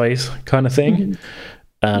exercise kind of thing.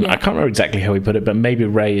 I can't remember exactly how he put it, but maybe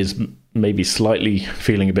Ray is maybe slightly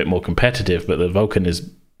feeling a bit more competitive, but the Vulcan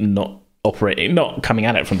is not coming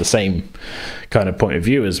at it from the same kind of point of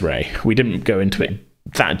view as Ray. We didn't go into it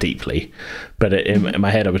that deeply, but in my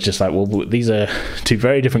head I was just like, well, these are two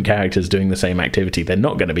very different characters doing the same activity. They're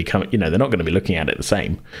not going to be they're not going to be looking at it the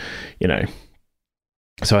same,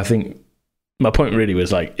 so I think my point really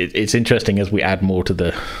was like, it's interesting as we add more to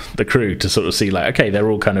the crew to sort of see like, okay,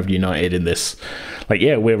 they're all kind of united in this, like,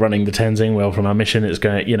 yeah, we're running the Tenzing well from our mission. It's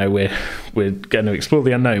going, we're going to explore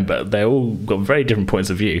the unknown, but they're all got very different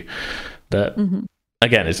points of view. That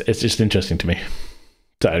again, it's just interesting to me.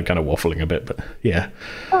 So I'm kind of waffling a bit, but yeah.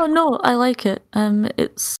 Oh no, I like it.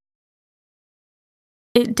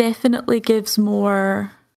 It definitely gives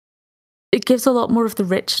more. It gives a lot more of the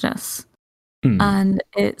richness. And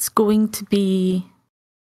it's going to be,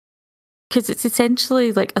 because it's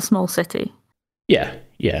essentially like a small city. Yeah.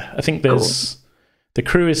 I think the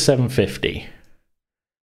crew is 750.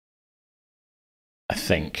 I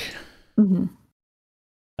think.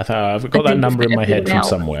 I've got that number in my head from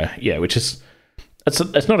somewhere. Yeah, which is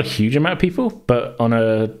it's not a huge amount of people, but on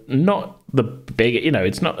a not the big.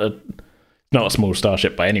 It's not a small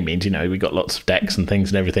starship by any means. We got lots of decks and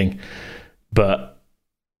things and everything, but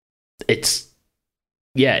it's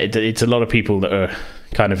a lot of people that are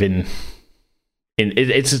kind of in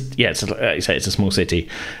it's like you say, it's a small city,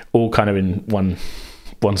 all kind of in one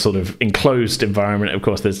sort of enclosed environment. Of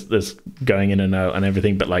course, there's going in and out and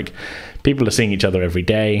everything, but like people are seeing each other every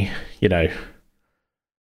day. You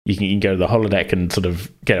can go to the holodeck and sort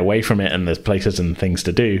of get away from it, and there's places and things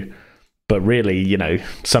to do. But really,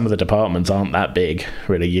 some of the departments aren't that big.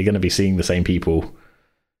 Really, you're going to be seeing the same people,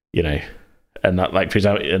 and that, like, for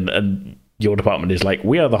example, and your department is like,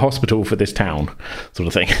 we are the hospital for this town, sort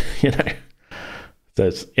of thing, So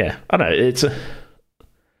it's, I don't know. It's a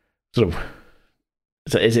sort of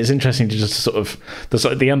it's interesting to just sort of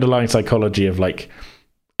the underlying psychology of like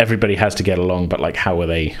everybody has to get along, but like how are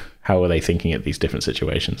they thinking at these different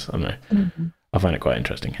situations? I don't know. I find it quite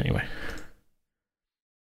interesting anyway.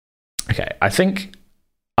 Okay, I think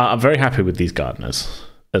I'm very happy with these gardeners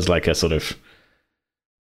as like a sort of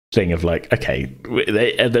thing of like, okay,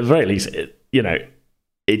 they, at the very least,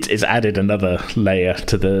 it's added another layer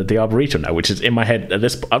to the arboretum now, which is in my head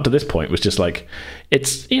up to this point was just like,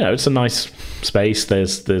 it's it's a nice space.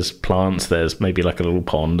 There's plants. There's maybe like a little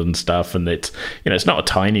pond and stuff, and it's it's not a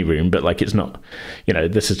tiny room, but like it's not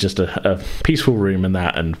this is just a peaceful room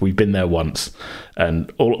and we've been there once, and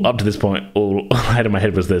all up to this point, all I had in my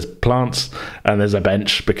head was there's plants and there's a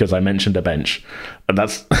bench because I mentioned a bench, and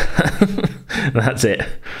that's that's it.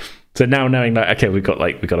 So now knowing that, okay, we've got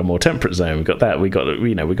a more temperate zone, we've got that, we got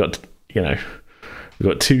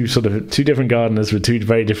two different gardeners with two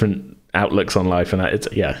very different outlooks on life, and it's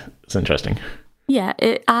interesting. Yeah,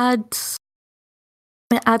 it adds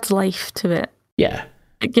life to it. Yeah,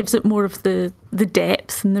 it gives it more of the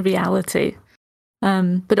depth and the reality,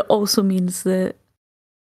 but it also means that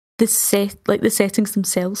the settings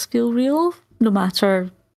themselves feel real, no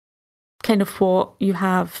matter kind of what you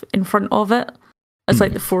have in front of it. It's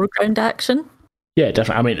like the foreground action. Yeah,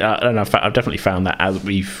 definitely. I mean, I've definitely found that as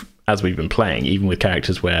we've been playing, even with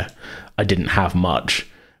characters where I didn't have much,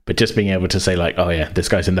 but just being able to say like, oh yeah, this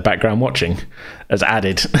guy's in the background watching, has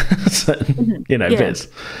added certain, bits.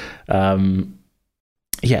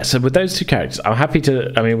 So with those two characters, I'm happy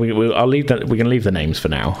to. I mean, I'll leave that. We can leave the names for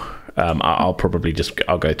now. I'll probably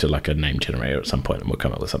I'll go to like a name generator at some point, and we'll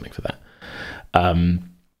come up with something for that.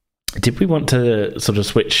 Did we want to sort of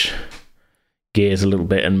switch gears a little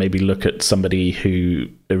bit and maybe look at somebody who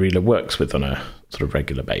Arila works with on a sort of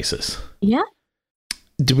regular basis? Yeah.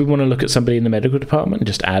 Do we want to look at somebody in the medical department and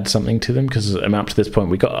just add something to them? Because up to this point,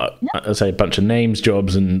 we got, I'd say, a bunch of names,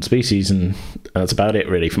 jobs, and species, and that's about it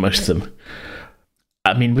really for most of them.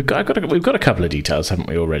 I mean, we've got a couple of details, haven't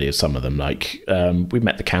we, already, of some of them? Like, we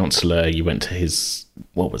met the counsellor, you went to his,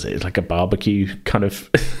 what was it? It's like a barbecue kind of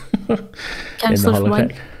counsellor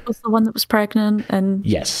was the one that was pregnant and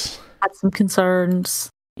yes, had some concerns.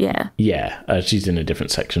 Yeah. Yeah, she's in a different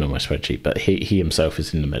section on my spreadsheet, but he himself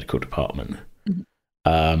is in the medical department.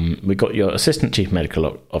 Mm-hmm. We got your assistant chief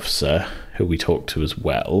medical officer, who we talked to as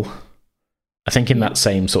well. I think in that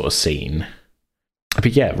same sort of scene.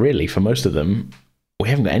 But yeah, really, for most of them, we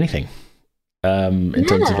haven't got anything in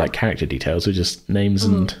terms of like character details. We're just names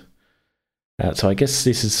and so I guess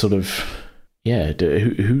this is sort of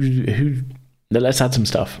who. Let's add some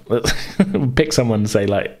stuff. Let's pick someone and say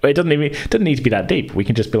like, it doesn't need to be that deep. We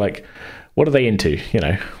can just be like, what are they into?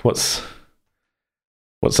 What's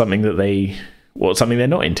something they're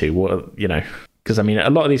not into? What because I mean, a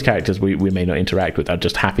lot of these characters we may not interact with. I'm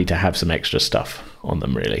just happy to have some extra stuff on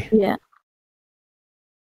them, really. Yeah.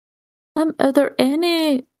 Are there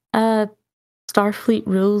any Starfleet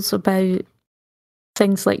rules about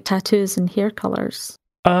things like tattoos and hair colours?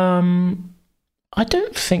 I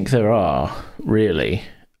don't think there are, really.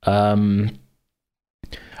 I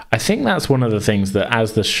think that's one of the things that,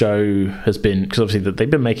 as the show has been, because obviously they've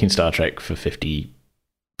been making Star Trek for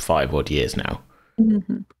 55 odd years now,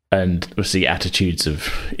 and obviously attitudes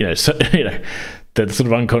of the sort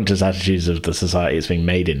of unconscious attitudes of the society it's being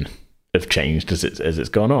made in have changed as it's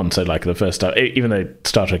gone on. So like the first Star, even though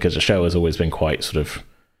Star Trek as a show has always been quite sort of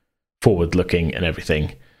forward looking and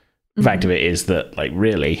everything, the fact of it is that, like,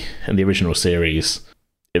 really in the original series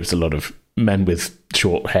it was a lot of men with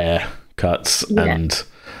short hair cuts, and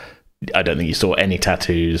I don't think you saw any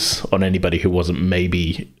tattoos on anybody who wasn't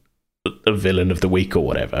maybe a villain of the week or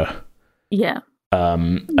whatever.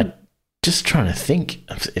 I'm just trying to think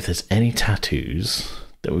if there's any tattoos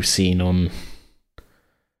that we've seen on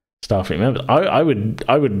Starfleet members. I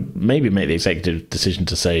would maybe make the executive decision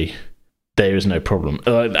to say there is no problem.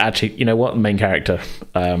 Actually, you know what? The main character,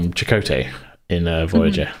 Chakotay in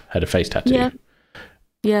Voyager, had a face tattoo.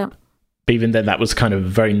 Yeah. But even then, that was kind of a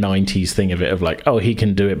very 90s thing of it, of like, oh, he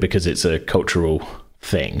can do it because it's a cultural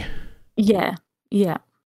thing. Yeah.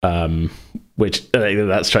 Which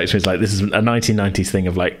that strikes me as like, this is a 1990s thing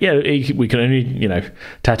of like, we can only,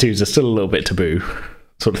 tattoos are still a little bit taboo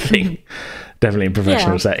sort of thing. Definitely in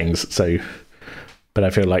professional settings. So, but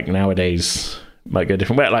I feel like nowadays might go a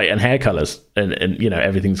different way. Like, and hair colors and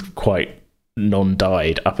everything's quite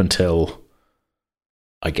non-dyed up until,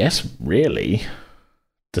 I guess, really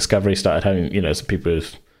Discovery started having, some people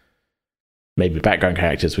with maybe background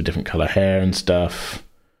characters with different color hair and stuff.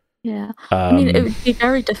 Yeah. I mean, it would be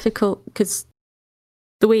very difficult because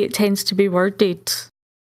the way it tends to be worded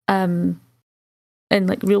in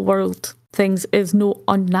like real world things is no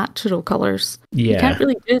unnatural colours. You can't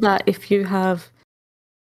really do that if you have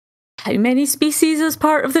how many species as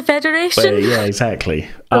part of the Federation? Well, yeah, exactly.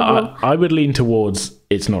 I would lean towards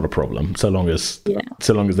it's not a problem so long as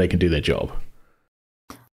they can do their job.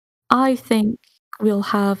 I think we'll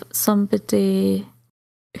have somebody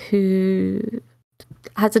who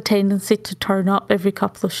has a tendency to turn up every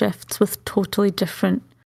couple of shifts with totally different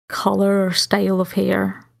colour or style of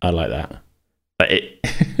hair. I like that.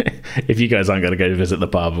 If you guys aren't going to go to visit the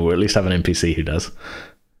barber, we'll at least have an NPC who does.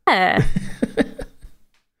 Yeah.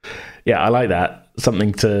 Yeah, I like that.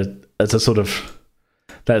 Something as a sort of,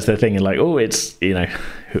 that's their thing. And like, oh, it's,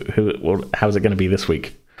 how's it going to be this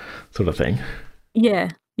week? Sort of thing.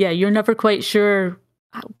 Yeah. You're never quite sure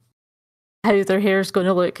how their hair's going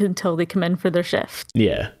to look until they come in for their shift.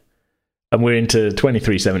 Yeah. And we're into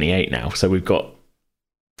 2378 now. So we've got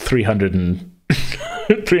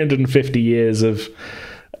 350 years of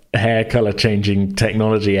hair color changing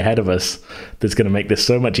technology ahead of us that's going to make this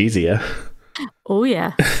so much easier. Oh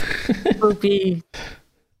yeah. Could be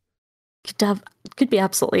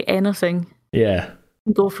absolutely anything. Yeah.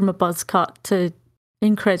 Go from a buzz cut to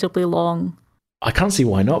incredibly long. I can't see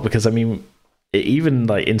why not, because I mean, even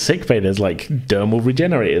like in sickbay, there's like dermal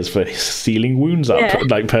regenerators for sealing wounds up,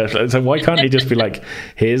 like perfect. So why can't it just be like,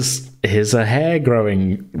 here's a hair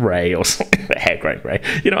growing ray or something, hair growing ray?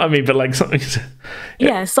 You know what I mean? But like something,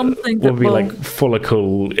 something that would be like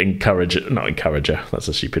follicle encourager, not encourager. That's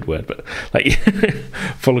a stupid word, but like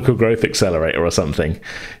follicle growth accelerator or something.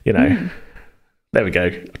 There we go,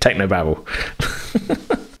 techno babble.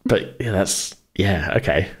 But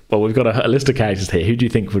okay. Well, we've got a list of characters here. Who do you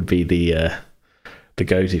think would be the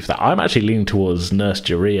go-to for that? I'm actually leaning towards Nurse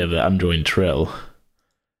Jaria, the unjoined Trill.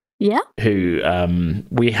 Yeah. Who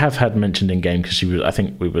we have had mentioned in game because she was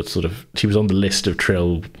on the list of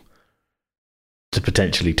Trill to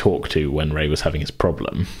potentially talk to when Ray was having his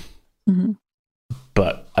problem. Mm-hmm.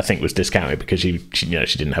 But I think was discounted because she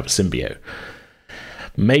didn't have a symbiote.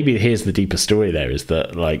 Maybe here's the deeper story there, is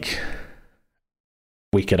that like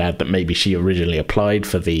we could add that maybe she originally applied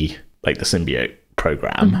for the symbiote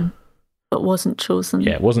program, but wasn't chosen.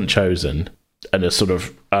 Yeah, wasn't chosen, and a sort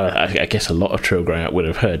of I guess a lot of Trill growing up would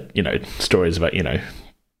have heard stories about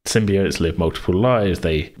symbiotes live multiple lives.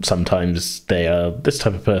 Sometimes they are this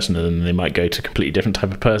type of person, and then they might go to a completely different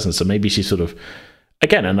type of person. So maybe she sort of,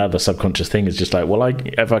 again, another subconscious thing is just like, well,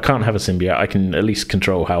 if I can't have a symbiote, I can at least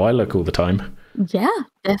control how I look all the time. Yeah,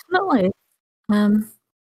 definitely. And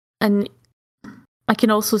I can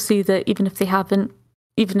also see that even if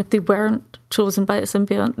they weren't chosen by a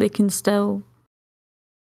symbiote, they can still,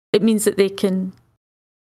 it means that they can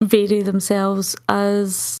vary themselves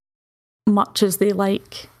as much as they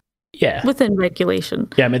like. Yeah. Within regulation.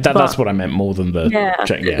 Yeah, I mean that's what I meant more than the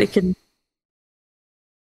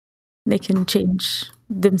they can change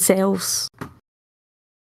themselves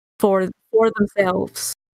for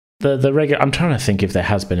themselves. I'm trying to think if there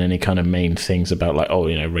has been any kind of main things about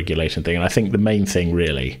regulation thing, and I think the main thing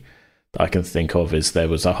really I can think of is there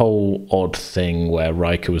was a whole odd thing where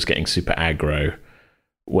Riker was getting super aggro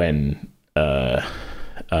when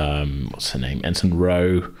what's her name? Ensign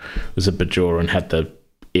Rowe was a Bajoran and had the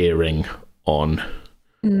earring on.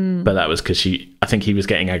 But that was because I think he was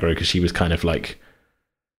getting aggro because she was kind of like,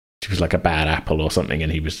 she was like a bad apple or something,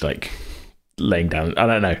 and he was like laying down, I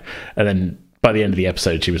don't know. And then by the end of the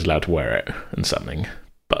episode, she was allowed to wear it and something.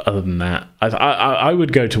 But other than that, I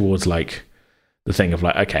would go towards like the thing of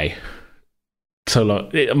like, okay, so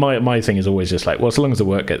long. My thing is always just like, well, so long as the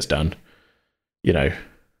work gets done, you know,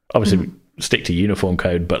 obviously stick to uniform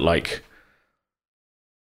code, but like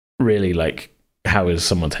really like, how is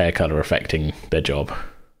someone's hair color affecting their job,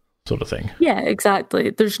 sort of thing. Yeah, exactly.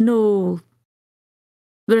 There isn't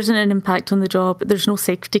an impact on the job. There's no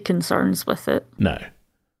safety concerns with it. No.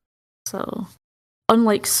 So,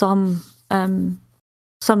 unlike some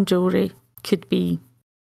jewelry could be,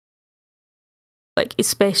 like,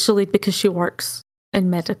 especially because she works in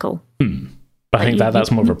medical. I think that's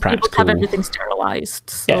more of a practical. Have everything sterilised.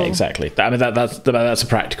 So. Yeah, exactly. I mean, that's a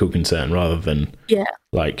practical concern rather than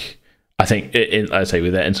like. I think, I say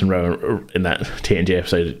with that Ensign Rowe in that TNG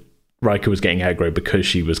episode, Riker was getting aggro because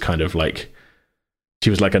she was kind of like,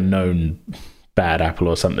 she was like a known bad apple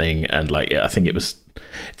or something, and like I think it was,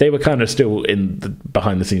 they were kind of still in the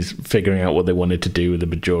behind the scenes figuring out what they wanted to do with the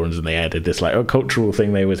Bajorans, and they added this like cultural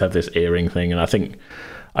thing. They always have this earring thing, and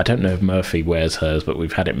I don't know if Murphy wears hers, but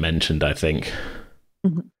we've had it mentioned, I think.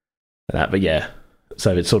 But yeah,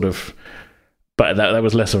 so it's sort of. But that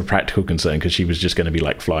was less of a practical concern because she was just going to be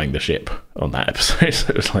like flying the ship on that episode. So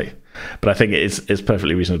it was like, but I think it's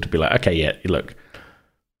perfectly reasonable to be like, okay, yeah, look,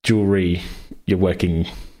 jewelry, you're working,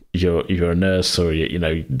 you're a nurse or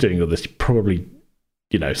you're doing all this, probably,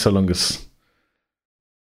 so long as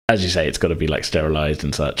you say, it's got to be like sterilized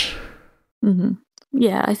and such.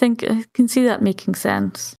 Yeah, I think I can see that making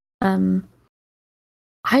sense.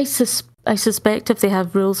 I suspect if they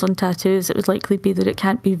have rules on tattoos, it would likely be that it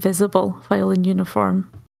can't be visible while in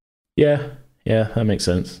uniform. Yeah, that makes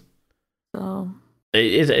sense. So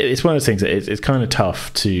it's one of those things that it's kind of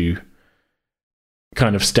tough to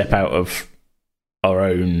kind of step out of our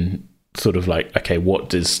own sort of like, okay, what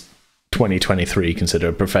does 2023 consider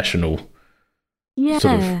a professional sort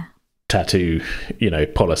of tattoo,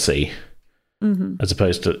 policy? As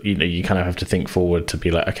opposed to, you kind of have to think forward to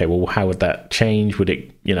be like, okay, well, how would that change? Would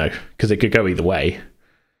it, because it could go either way.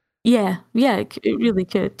 Yeah, it really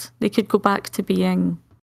could. They could go back to being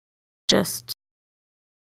just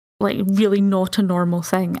like really not a normal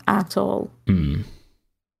thing at all.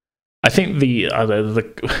 I think the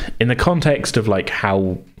in the context of like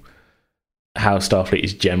how Starfleet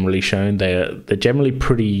is generally shown, they're generally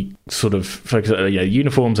pretty sort of,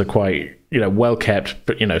 uniforms are quite, well kept,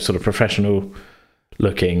 but, sort of professional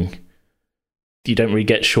looking. You don't really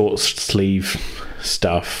get short sleeve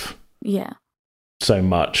stuff. Yeah. So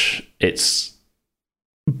much.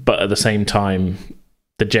 But at the same time,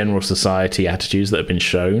 the general society attitudes that have been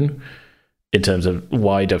shown in terms of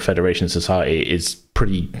wider Federation society is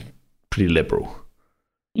pretty liberal.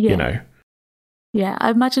 Yeah. Yeah,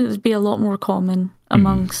 I imagine it would be a lot more common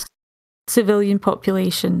amongst civilian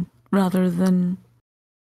population rather than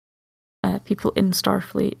people in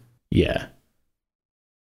Starfleet. Yeah.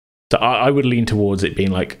 So I would lean towards it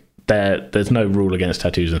being like there's no rule against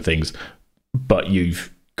tattoos and things, but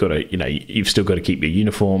you've got to, you've still got to keep your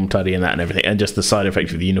uniform tidy and that and everything, and just the side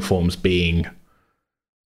effect of the uniforms being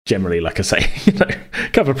generally, like I say,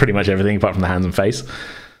 cover pretty much everything apart from the hands and face,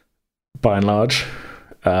 by and large.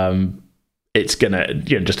 It's gonna,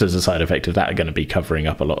 just as a side effect of that, are going to be covering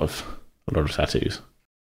up a lot of tattoos.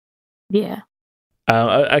 Yeah.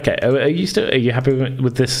 Okay. Are you happy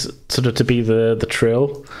with this sort of to be the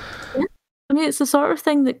trill? Yeah. I mean, it's the sort of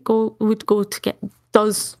thing that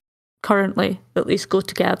does currently at least go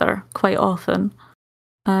together quite often,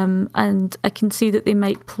 and I can see that they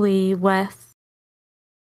might play with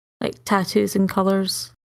like tattoos and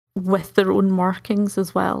colours with their own markings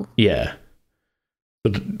as well. Yeah.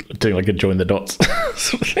 Doing like a join the dots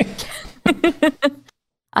sort of thing.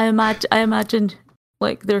 I imagine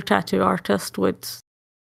like their tattoo artist would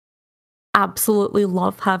absolutely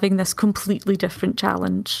love having this completely different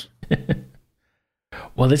challenge.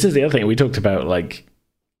 Well, this is the other thing we talked about, like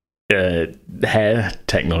hair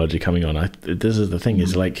technology coming on. This is the thing,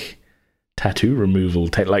 is like tattoo removal.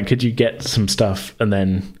 Like, could you get some stuff and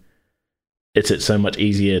then it's so much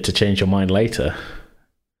easier to change your mind later?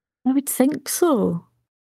 I would think so.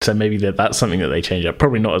 So maybe that's something that they change up.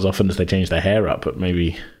 Probably not as often as they change their hair up, but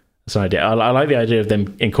maybe it's an idea. I like the idea of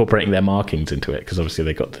them incorporating their markings into it, because obviously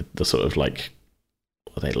they got the sort of like,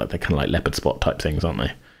 they're kind of like leopard spot type things, aren't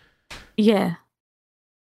they? Yeah.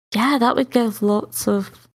 Yeah, that would give lots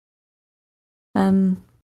of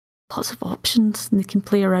options, and they can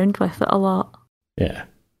play around with it a lot. Yeah.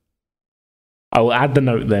 I will add the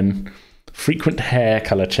note then. Frequent hair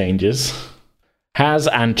colour changes. Has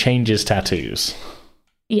and changes tattoos.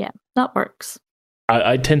 Yeah, that works.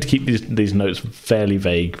 I tend to keep these notes fairly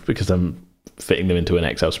vague because I'm fitting them into an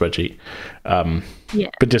Excel spreadsheet.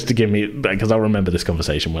 But just to give me, because I'll remember this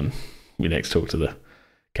conversation when we next talk to the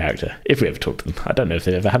character, if we ever talk to them. I don't know if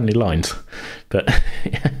they've ever had any lines, but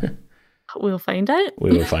we'll find out.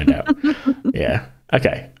 We will find out. Yeah.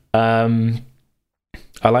 Okay. I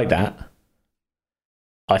like that.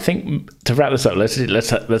 I think to wrap this up, let's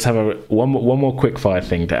have one more quick fire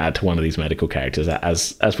thing to add to one of these medical characters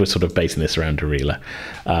as we're sort of basing this around Darila.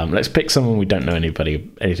 Let's pick someone we don't know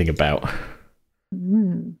anything about.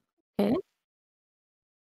 Okay.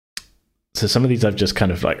 So some of these I've just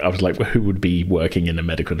kind of I was like, well, who would be working in the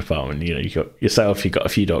medical department? You know, you got yourself, you've got a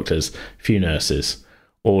few doctors, a few nurses,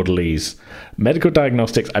 orderlies, medical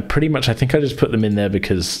diagnostics. I think I just put them in there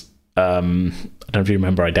because I don't know if you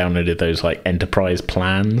remember, I downloaded those enterprise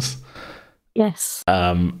plans. Yes.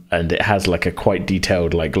 And it has a quite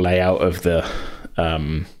detailed layout of the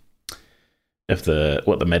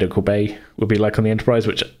what the medical bay would be like on the Enterprise,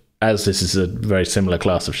 which, as this is a very similar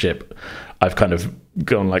class of ship, I've kind of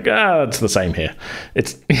gone it's the same here.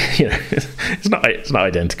 It's it's not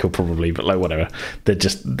identical probably, but whatever.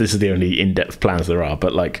 This is the only in-depth plans there are.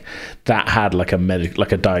 But that had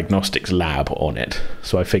a diagnostics lab on it,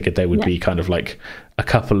 so I figured there would be kind of a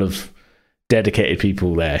couple of dedicated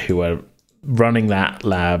people there who are running that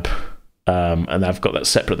lab, and I've got that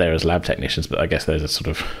separate there as lab technicians. But I guess there's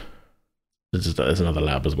another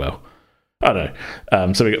lab as well. I don't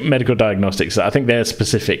know. So we got medical diagnostics. I think their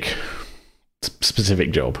specific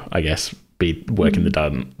job, I guess, be working the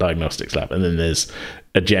diagnostics lab, and then there's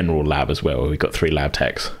a general lab as well. We've got 3 lab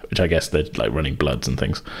techs, which I guess they're running bloods and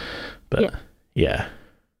things. But yeah,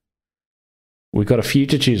 we've got a few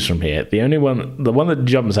to choose from here. The one that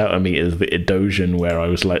jumps out at me is the Edosian, where I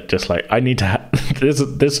was I need to.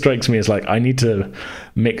 This strikes me as I need to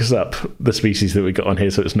mix up the species that we got on here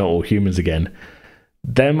so it's not all humans again.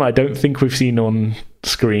 Them, I don't think we've seen on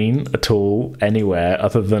screen at all anywhere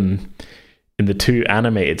other than in the 2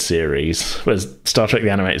 animated series. Was Star Trek the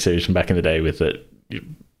animated series from back in the day with it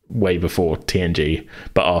way before TNG,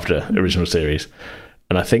 but after original series.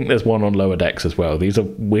 And I think there's one on Lower Decks as well. These are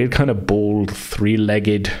weird kind of bald,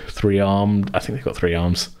 3-legged, 3-armed. I think they've got 3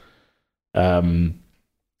 arms. And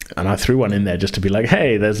I threw one in there just to be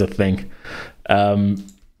hey, there's a thing.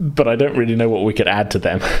 But I don't really know what we could add to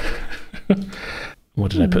them.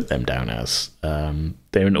 What did I put them down as?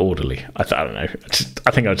 They're an orderly. I don't know.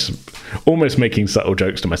 I think I was just almost making subtle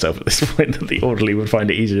jokes to myself at this point that the orderly would find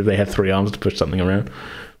it easier if they had 3 arms to push something around.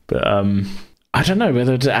 But I don't know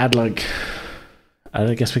whether to add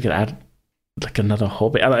I guess we could add another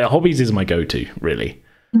hobby. Hobbies is my go-to, really,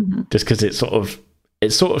 just because it sort of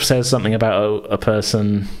says something about a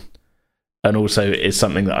person, and also is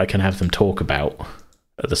something that I can have them talk about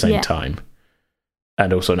at the same time.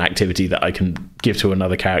 And also an activity that I can give to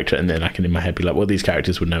another character, and then I can in my head be well, these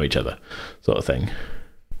characters would know each other, sort of thing.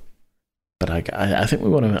 But I think we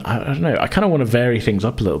want to. I don't know. I kind of want to vary things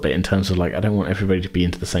up a little bit in terms of I don't want everybody to be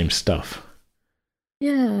into the same stuff.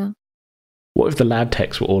 Yeah. What if the lab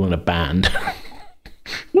techs were all in a band?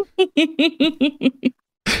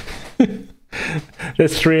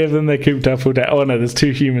 There's 3 of them. They're cooped up all day. Oh no, there's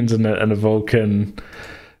 2 humans and a Vulcan.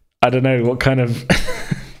 I don't know what kind of.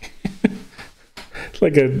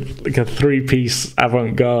 Like a 3-piece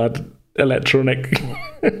avant-garde electronic.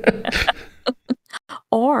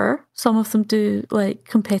 Or some of them do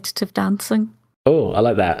competitive dancing. Oh, I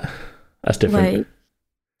like that. That's different.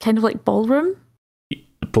 Kind of like ballroom.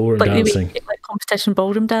 Ballroom dancing. Maybe competition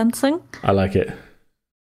ballroom dancing. I like it.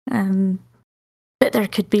 But there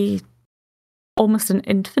could be almost an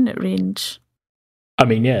infinite range. I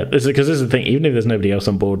mean, yeah, because this is the thing. Even if there's nobody else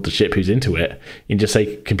on board the ship who's into it, you can just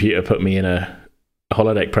say, "Computer, put me in a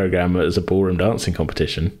holodeck program as a ballroom dancing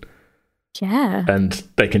competition." Yeah, and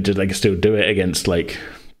they can still do it against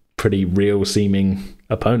pretty real seeming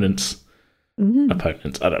opponents.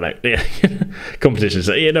 Opponents, I don't know. Yeah, competitions.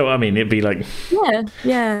 You know what I mean? It'd be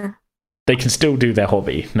yeah. They can still do their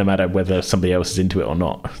hobby no matter whether somebody else is into it or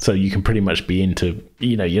not. So you can pretty much be into.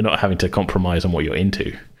 You're not having to compromise on what you're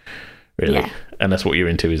into, really. Yeah. Unless what you're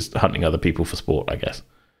into is hunting other people for sport, I guess.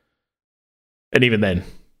 And even then.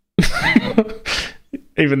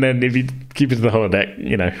 If you keep it to the holodeck,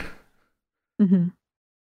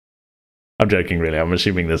 I'm joking, really. I'm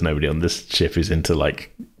assuming there's nobody on this ship who's into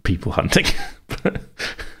people hunting.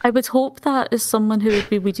 I would hope that is someone who would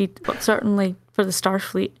be weeded, but certainly for the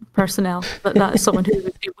Starfleet personnel, but that is someone who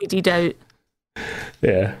would be weeded out.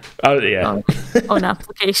 Yeah. Oh, yeah. On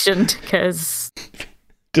application, because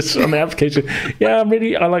just on the application. Yeah,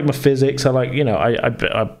 I like my physics. I like,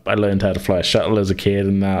 I learned how to fly a shuttle as a kid,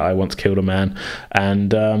 and I once killed a man.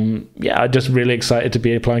 And I'm just really excited to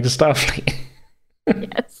be applying to Starfleet.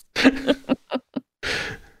 Yes.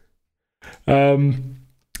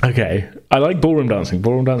 Okay. I like ballroom dancing.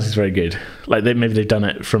 Ballroom dancing is very good. Like maybe they've done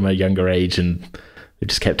it from a younger age and they've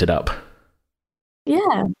just kept it up.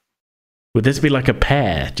 Yeah. Would this be like a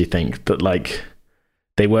pair, do you think? That like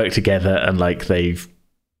they work together and like they've,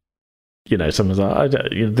 someone's like,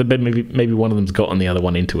 maybe one of them's gotten the other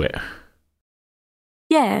one into it.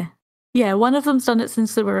 Yeah. Yeah, one of them's done it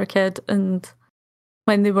since they were a kid, and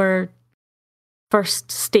when they were first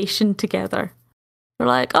stationed together, they're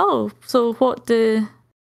like, oh, so what do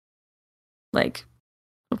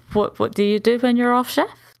you do when you're off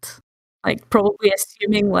shift? Like probably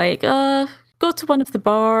assuming like, go to one of the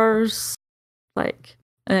bars. Like,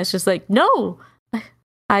 and it's just like, no,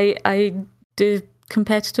 I do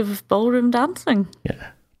competitive ballroom dancing.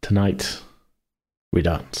 Yeah, tonight we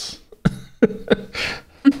dance.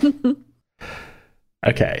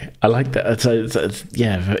 Okay, I like that. So,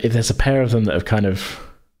 if there's a pair of them that have kind of,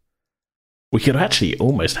 we could actually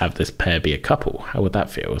almost have this pair be a couple. How would that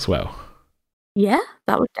feel as well? Yeah,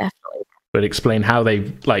 that would definitely. But explain how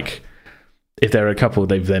they like. If they're a couple,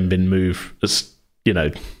 they've then been moved.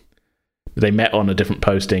 They met on a different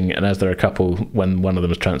posting, and as they're a couple, when one of them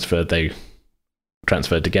was transferred, they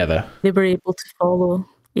transferred together. They were able to follow.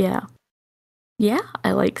 Yeah. Yeah,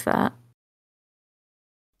 I like that.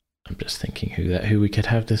 I'm just thinking who we could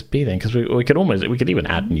have this be then, because we could even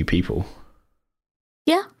add new people.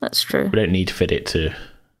 Yeah, that's true. We don't need to fit it to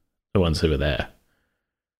the ones who were there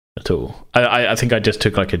at all. I think I just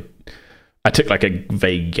took like a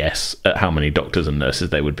vague guess at how many doctors and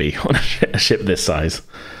nurses there would be on a ship this size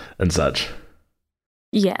and such.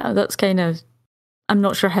 Yeah, that's kind of... I'm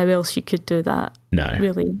not sure how else you could do that. No.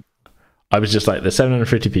 Really. I was just like, there's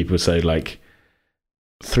 750 people, so like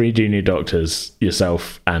 3 junior doctors,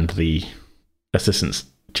 yourself, and the assistant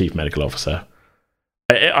chief medical officer.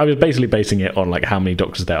 I was basically basing it on like how many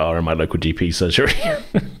doctors there are in my local GP surgery,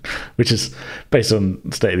 which is based on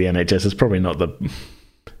the state of the NHS. It's probably not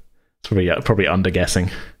it's probably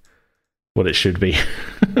underguessing what it should be.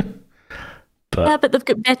 But they've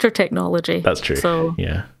got better technology. That's true. So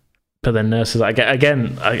yeah. But then nurses,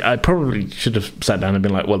 I probably should have sat down and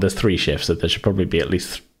been like, well, there's 3 shifts, so there should probably be at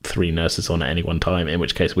least 3 nurses on at any one time, in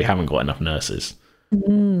which case we haven't got enough nurses.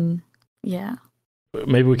 Yeah.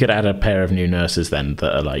 Maybe we could add a pair of new nurses then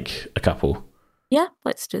that are like a couple. Yeah,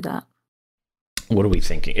 let's do that. What are we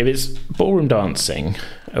thinking? If it's ballroom dancing,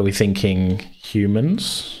 are we thinking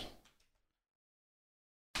humans?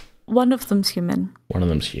 One of them's human. One of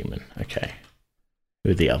them's human, okay.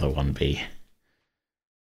 Who would the other one be?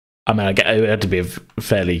 I mean, it would have to be a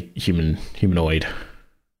fairly humanoid.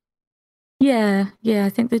 Yeah, I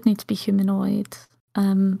think they'd need to be humanoid.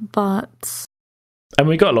 But... And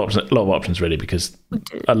we've got a lot of options, really, because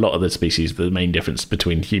a lot of the species, the main difference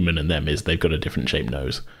between human and them is they've got a different shaped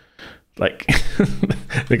nose. Like,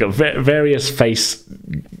 they've got various face...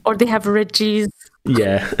 Or they have ridges.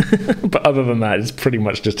 Yeah. But other than that, it's pretty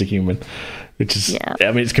much just a human, which is... Yeah.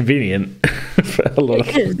 I mean, it's convenient for a lot of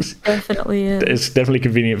things. It definitely is. It's definitely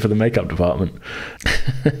convenient for the makeup department.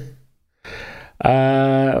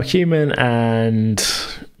 Human and...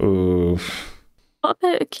 Ooh. What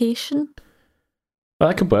about occasion? Well,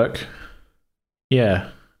 that could work. Yeah.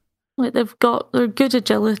 Like they're good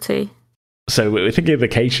agility. So we're thinking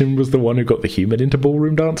Vacation was the one who got the human into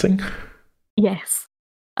ballroom dancing? Yes.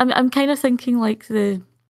 I'm kind of thinking like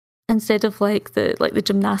instead of like the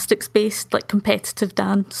gymnastics based like competitive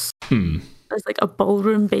dance. It's like a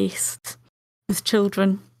ballroom based with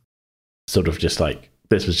children. Sort of just like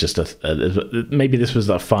this was just maybe this was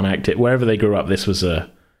a fun activity. Wherever they grew up, this was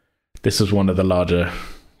one of the larger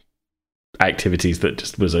activities that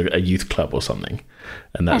just was a youth club or something,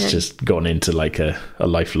 and that's just gone into like a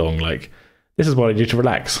lifelong like this is what I do to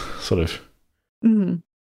relax sort of.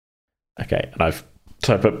 Okay, and I've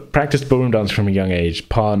practiced ballroom dance from a young age,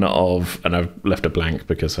 partner of, and I've left a blank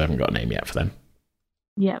because I haven't got a name yet for them.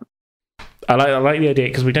 Yeah, I like the idea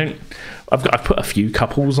because I've put a few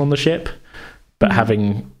couples on the ship, but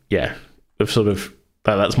having sort of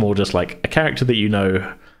that's more just like a character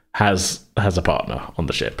that has a partner on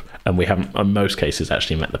the ship, and we haven't in most cases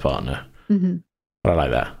actually met the partner. But I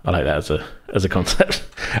like that as a concept.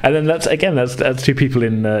 And then that's 2 people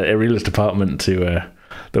in a realist apartment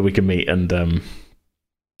that we can meet and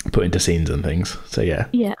put into scenes and things. So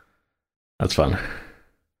yeah, that's fun.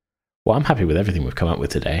 Well, I'm happy with everything we've come up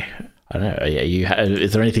with today. I don't know.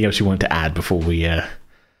 Is there anything else you want to add before we, I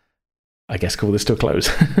guess, call this to a close?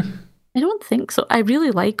 I don't think so. I really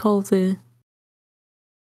like all of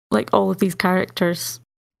these characters.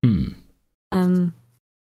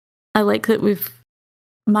 I like that we've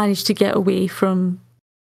managed to get away from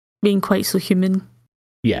being quite so human.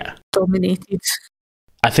 Yeah. Dominated.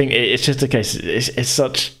 I think it's just a case. It's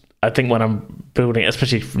such. I think when I'm building,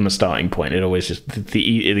 especially from a starting point, it always just the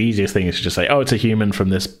easiest thing is to just say, "Oh, it's a human from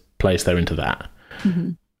this place. They're into that."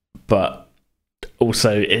 Mm-hmm. But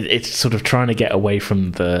also, it's sort of trying to get away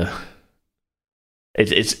from the.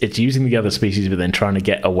 It's using the other species, but then trying to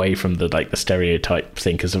get away from the stereotype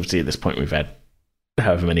thing. Because obviously, at this point, we've had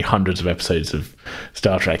however many hundreds of episodes of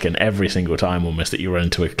Star Trek, and every single time almost that you run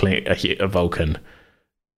into a Vulcan,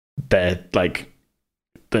 they're like,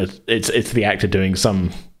 it's the actor doing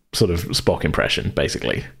some sort of Spock impression,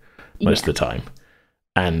 basically, most of the time.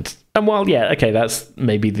 And while, that's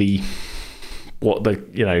maybe the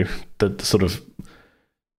sort of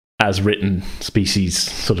as written species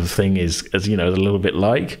sort of thing is, as a little bit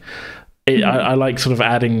like. I like sort of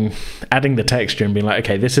adding the texture and being like,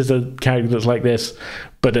 okay, this is a character that's like this,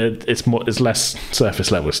 but it's less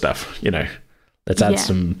surface level stuff. Let's add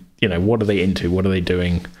some. What are they into? What are they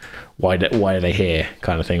doing? Why are they here?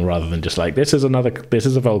 Kind of thing, rather than just like this is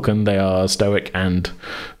a Vulcan. They are stoic and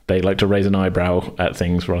they like to raise an eyebrow at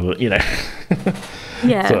things, rather sort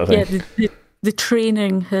of thing. The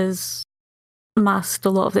training has masked a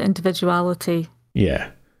lot of the individuality.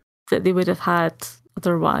 Yeah, that they would have had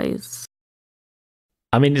otherwise.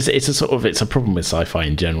 I mean, it's a problem with sci-fi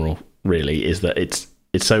in general. Really, is that it's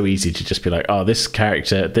so easy to just be like, oh, this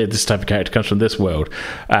type of character comes from this world,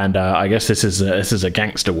 and I guess this is a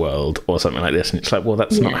gangster world or something like this. And it's like, well,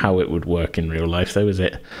 that's not how it would work in real life, though, is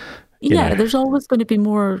it? There's always going to be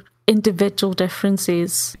more individual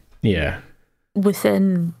differences. Yeah.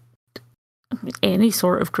 Within any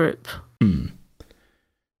sort of group. And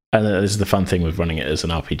this is the fun thing with running it as an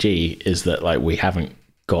RPG, is that we haven't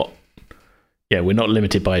got, we're not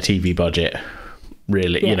limited by a TV budget,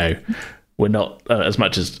 really. We're not, as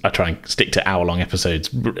much as I try and stick to hour-long episodes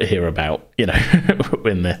here about,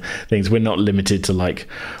 when the things, we're not limited to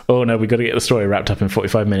oh no, we've got to get the story wrapped up in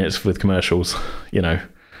 45 minutes with commercials, Yeah,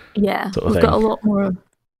 sort of we've got a lot more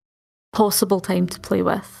possible time to play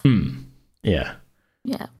with. Yeah.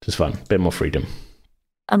 Yeah. Just fun, bit more freedom.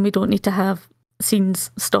 And we don't need to have scenes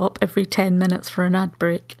stop every 10 minutes for an ad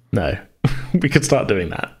break. No, we could start doing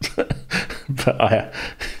that. But I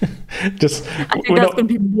think that's going to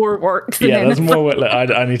be more work. That's more work.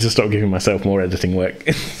 I need to stop giving myself more editing work.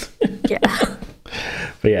 Yeah.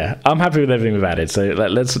 But I'm happy with everything we've added. So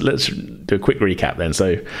let's do a quick recap then.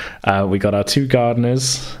 So we got our two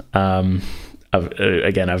gardeners. I've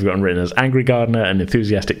gotten written as angry gardener and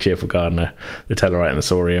enthusiastic, cheerful gardener, the Tellarite and the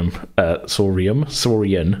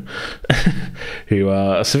Saurian, who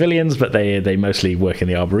are civilians, but they mostly work in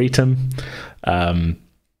the Arboretum.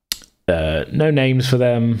 No names for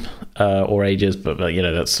them or ages, but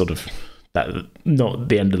that's sort of that. Not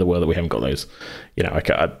the end of the world that we haven't got those.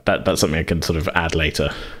 That's something I can sort of add later.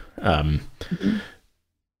 And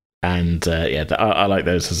I like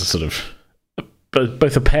those as a sort of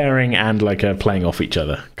both a pairing and a playing off each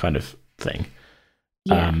other kind of thing.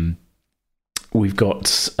 Yeah. We've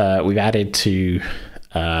added to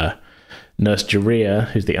Nurse Jaria,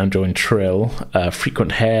 who's the unjoined Trill,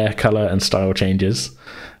 frequent hair color and style changes.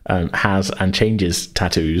 Has and changes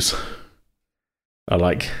tattoos. I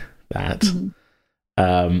like that.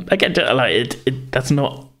 Again, that's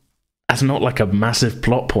not like a massive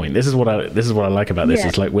plot point. This is what I like about this.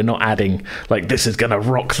 It's we're not adding this is gonna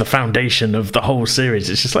rock the foundation of the whole series.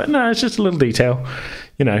 It's just no, it's just a little detail,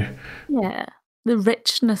 Yeah, the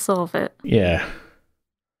richness of it. Yeah.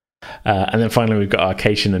 And then finally we've got our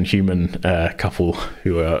Cation and human couple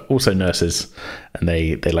who are also nurses, and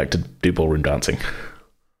they like to do ballroom dancing.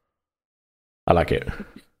 I like it.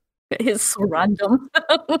 It's so random.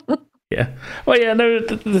 Yeah. Well, no.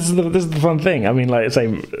 This is the fun thing. I mean,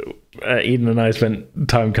 Eden and I spent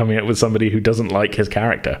time coming up with somebody who doesn't like his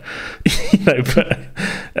character, But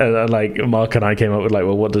Mark and I came up with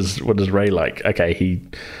well, what does Ray like? Okay,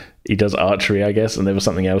 he does archery, I guess, and there was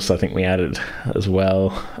something else I think we added as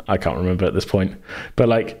well. I can't remember at this point, but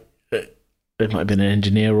it might have been an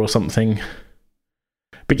engineer or something.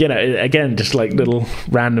 But again, just little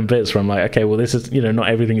random bits where I'm like, okay, well, this is not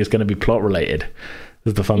everything is going to be plot related.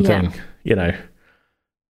 This is the fun thing,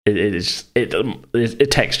 It's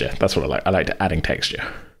texture. That's what I like. I like adding texture.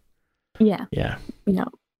 Yeah.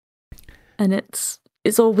 And it's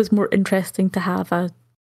always more interesting to have a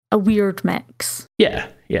weird mix. Yeah.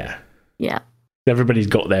 everybody's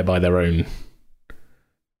got there by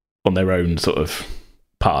on their own sort of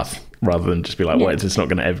path, rather than just be like, well, it's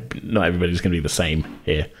not everybody's going to be the same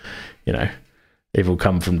here. They've all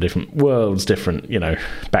come from different worlds, different,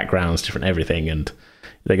 backgrounds, different everything, and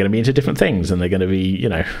they're going to be into different things, and they're going to be,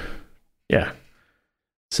 yeah.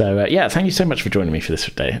 So thank you so much for joining me for this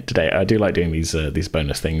today. I do like doing these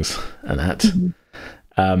bonus things and that.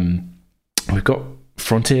 Mm-hmm. We've got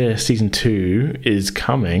Frontier Season 2 is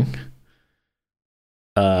coming.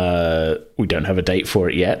 We don't have a date for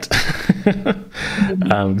it yet.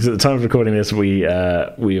 Because at the time of recording this, I'm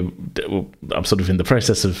sort of in the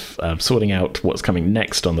process of sorting out what's coming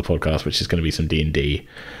next on the podcast, which is going to be some D&D,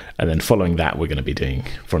 and then following that, we're going to be doing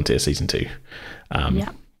Frontier Season 2.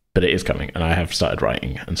 But it is coming, and I have started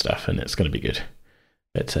writing and stuff, and it's going to be good.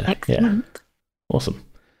 But excellent, awesome.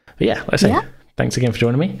 But like I say, thanks again for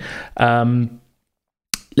joining me.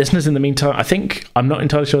 Listeners, in the meantime, I think I'm not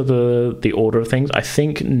entirely sure the order of things. I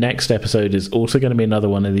think next episode is also going to be another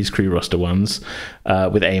one of these crew roster ones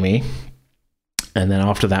with Amy, and then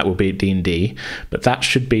after that will be D&D. But that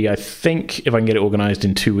should be, I think, if I can get it organised,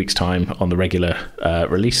 in 2 weeks' time on the regular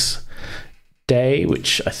release day,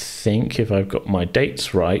 which I think, if I've got my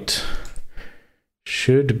dates right,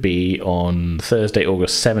 should be on Thursday,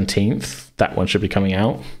 August 17th. That one should be coming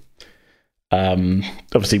out.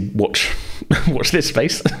 Obviously watch this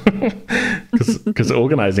space because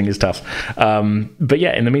organising is tough. But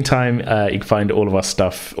in the meantime, you can find all of our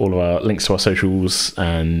stuff, all of our links to our socials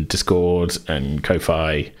and Discord and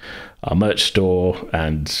Ko-Fi, our merch store,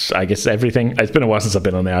 and I guess everything. It's been a while since I've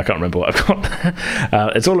been on there. I can't remember what I've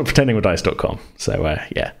got. It's all at pretendingwithdice.com. So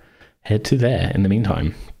head to there in the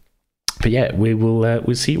meantime. But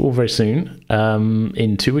we'll see you all very soon,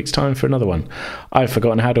 in 2 weeks' time for another one. I've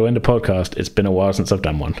forgotten how to end a podcast. It's been a while since I've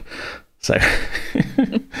done one. So,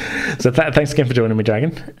 thanks again for joining me,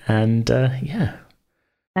 Dragon. And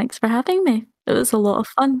thanks for having me. It was a lot of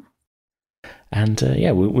fun. And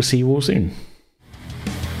we'll see you all soon.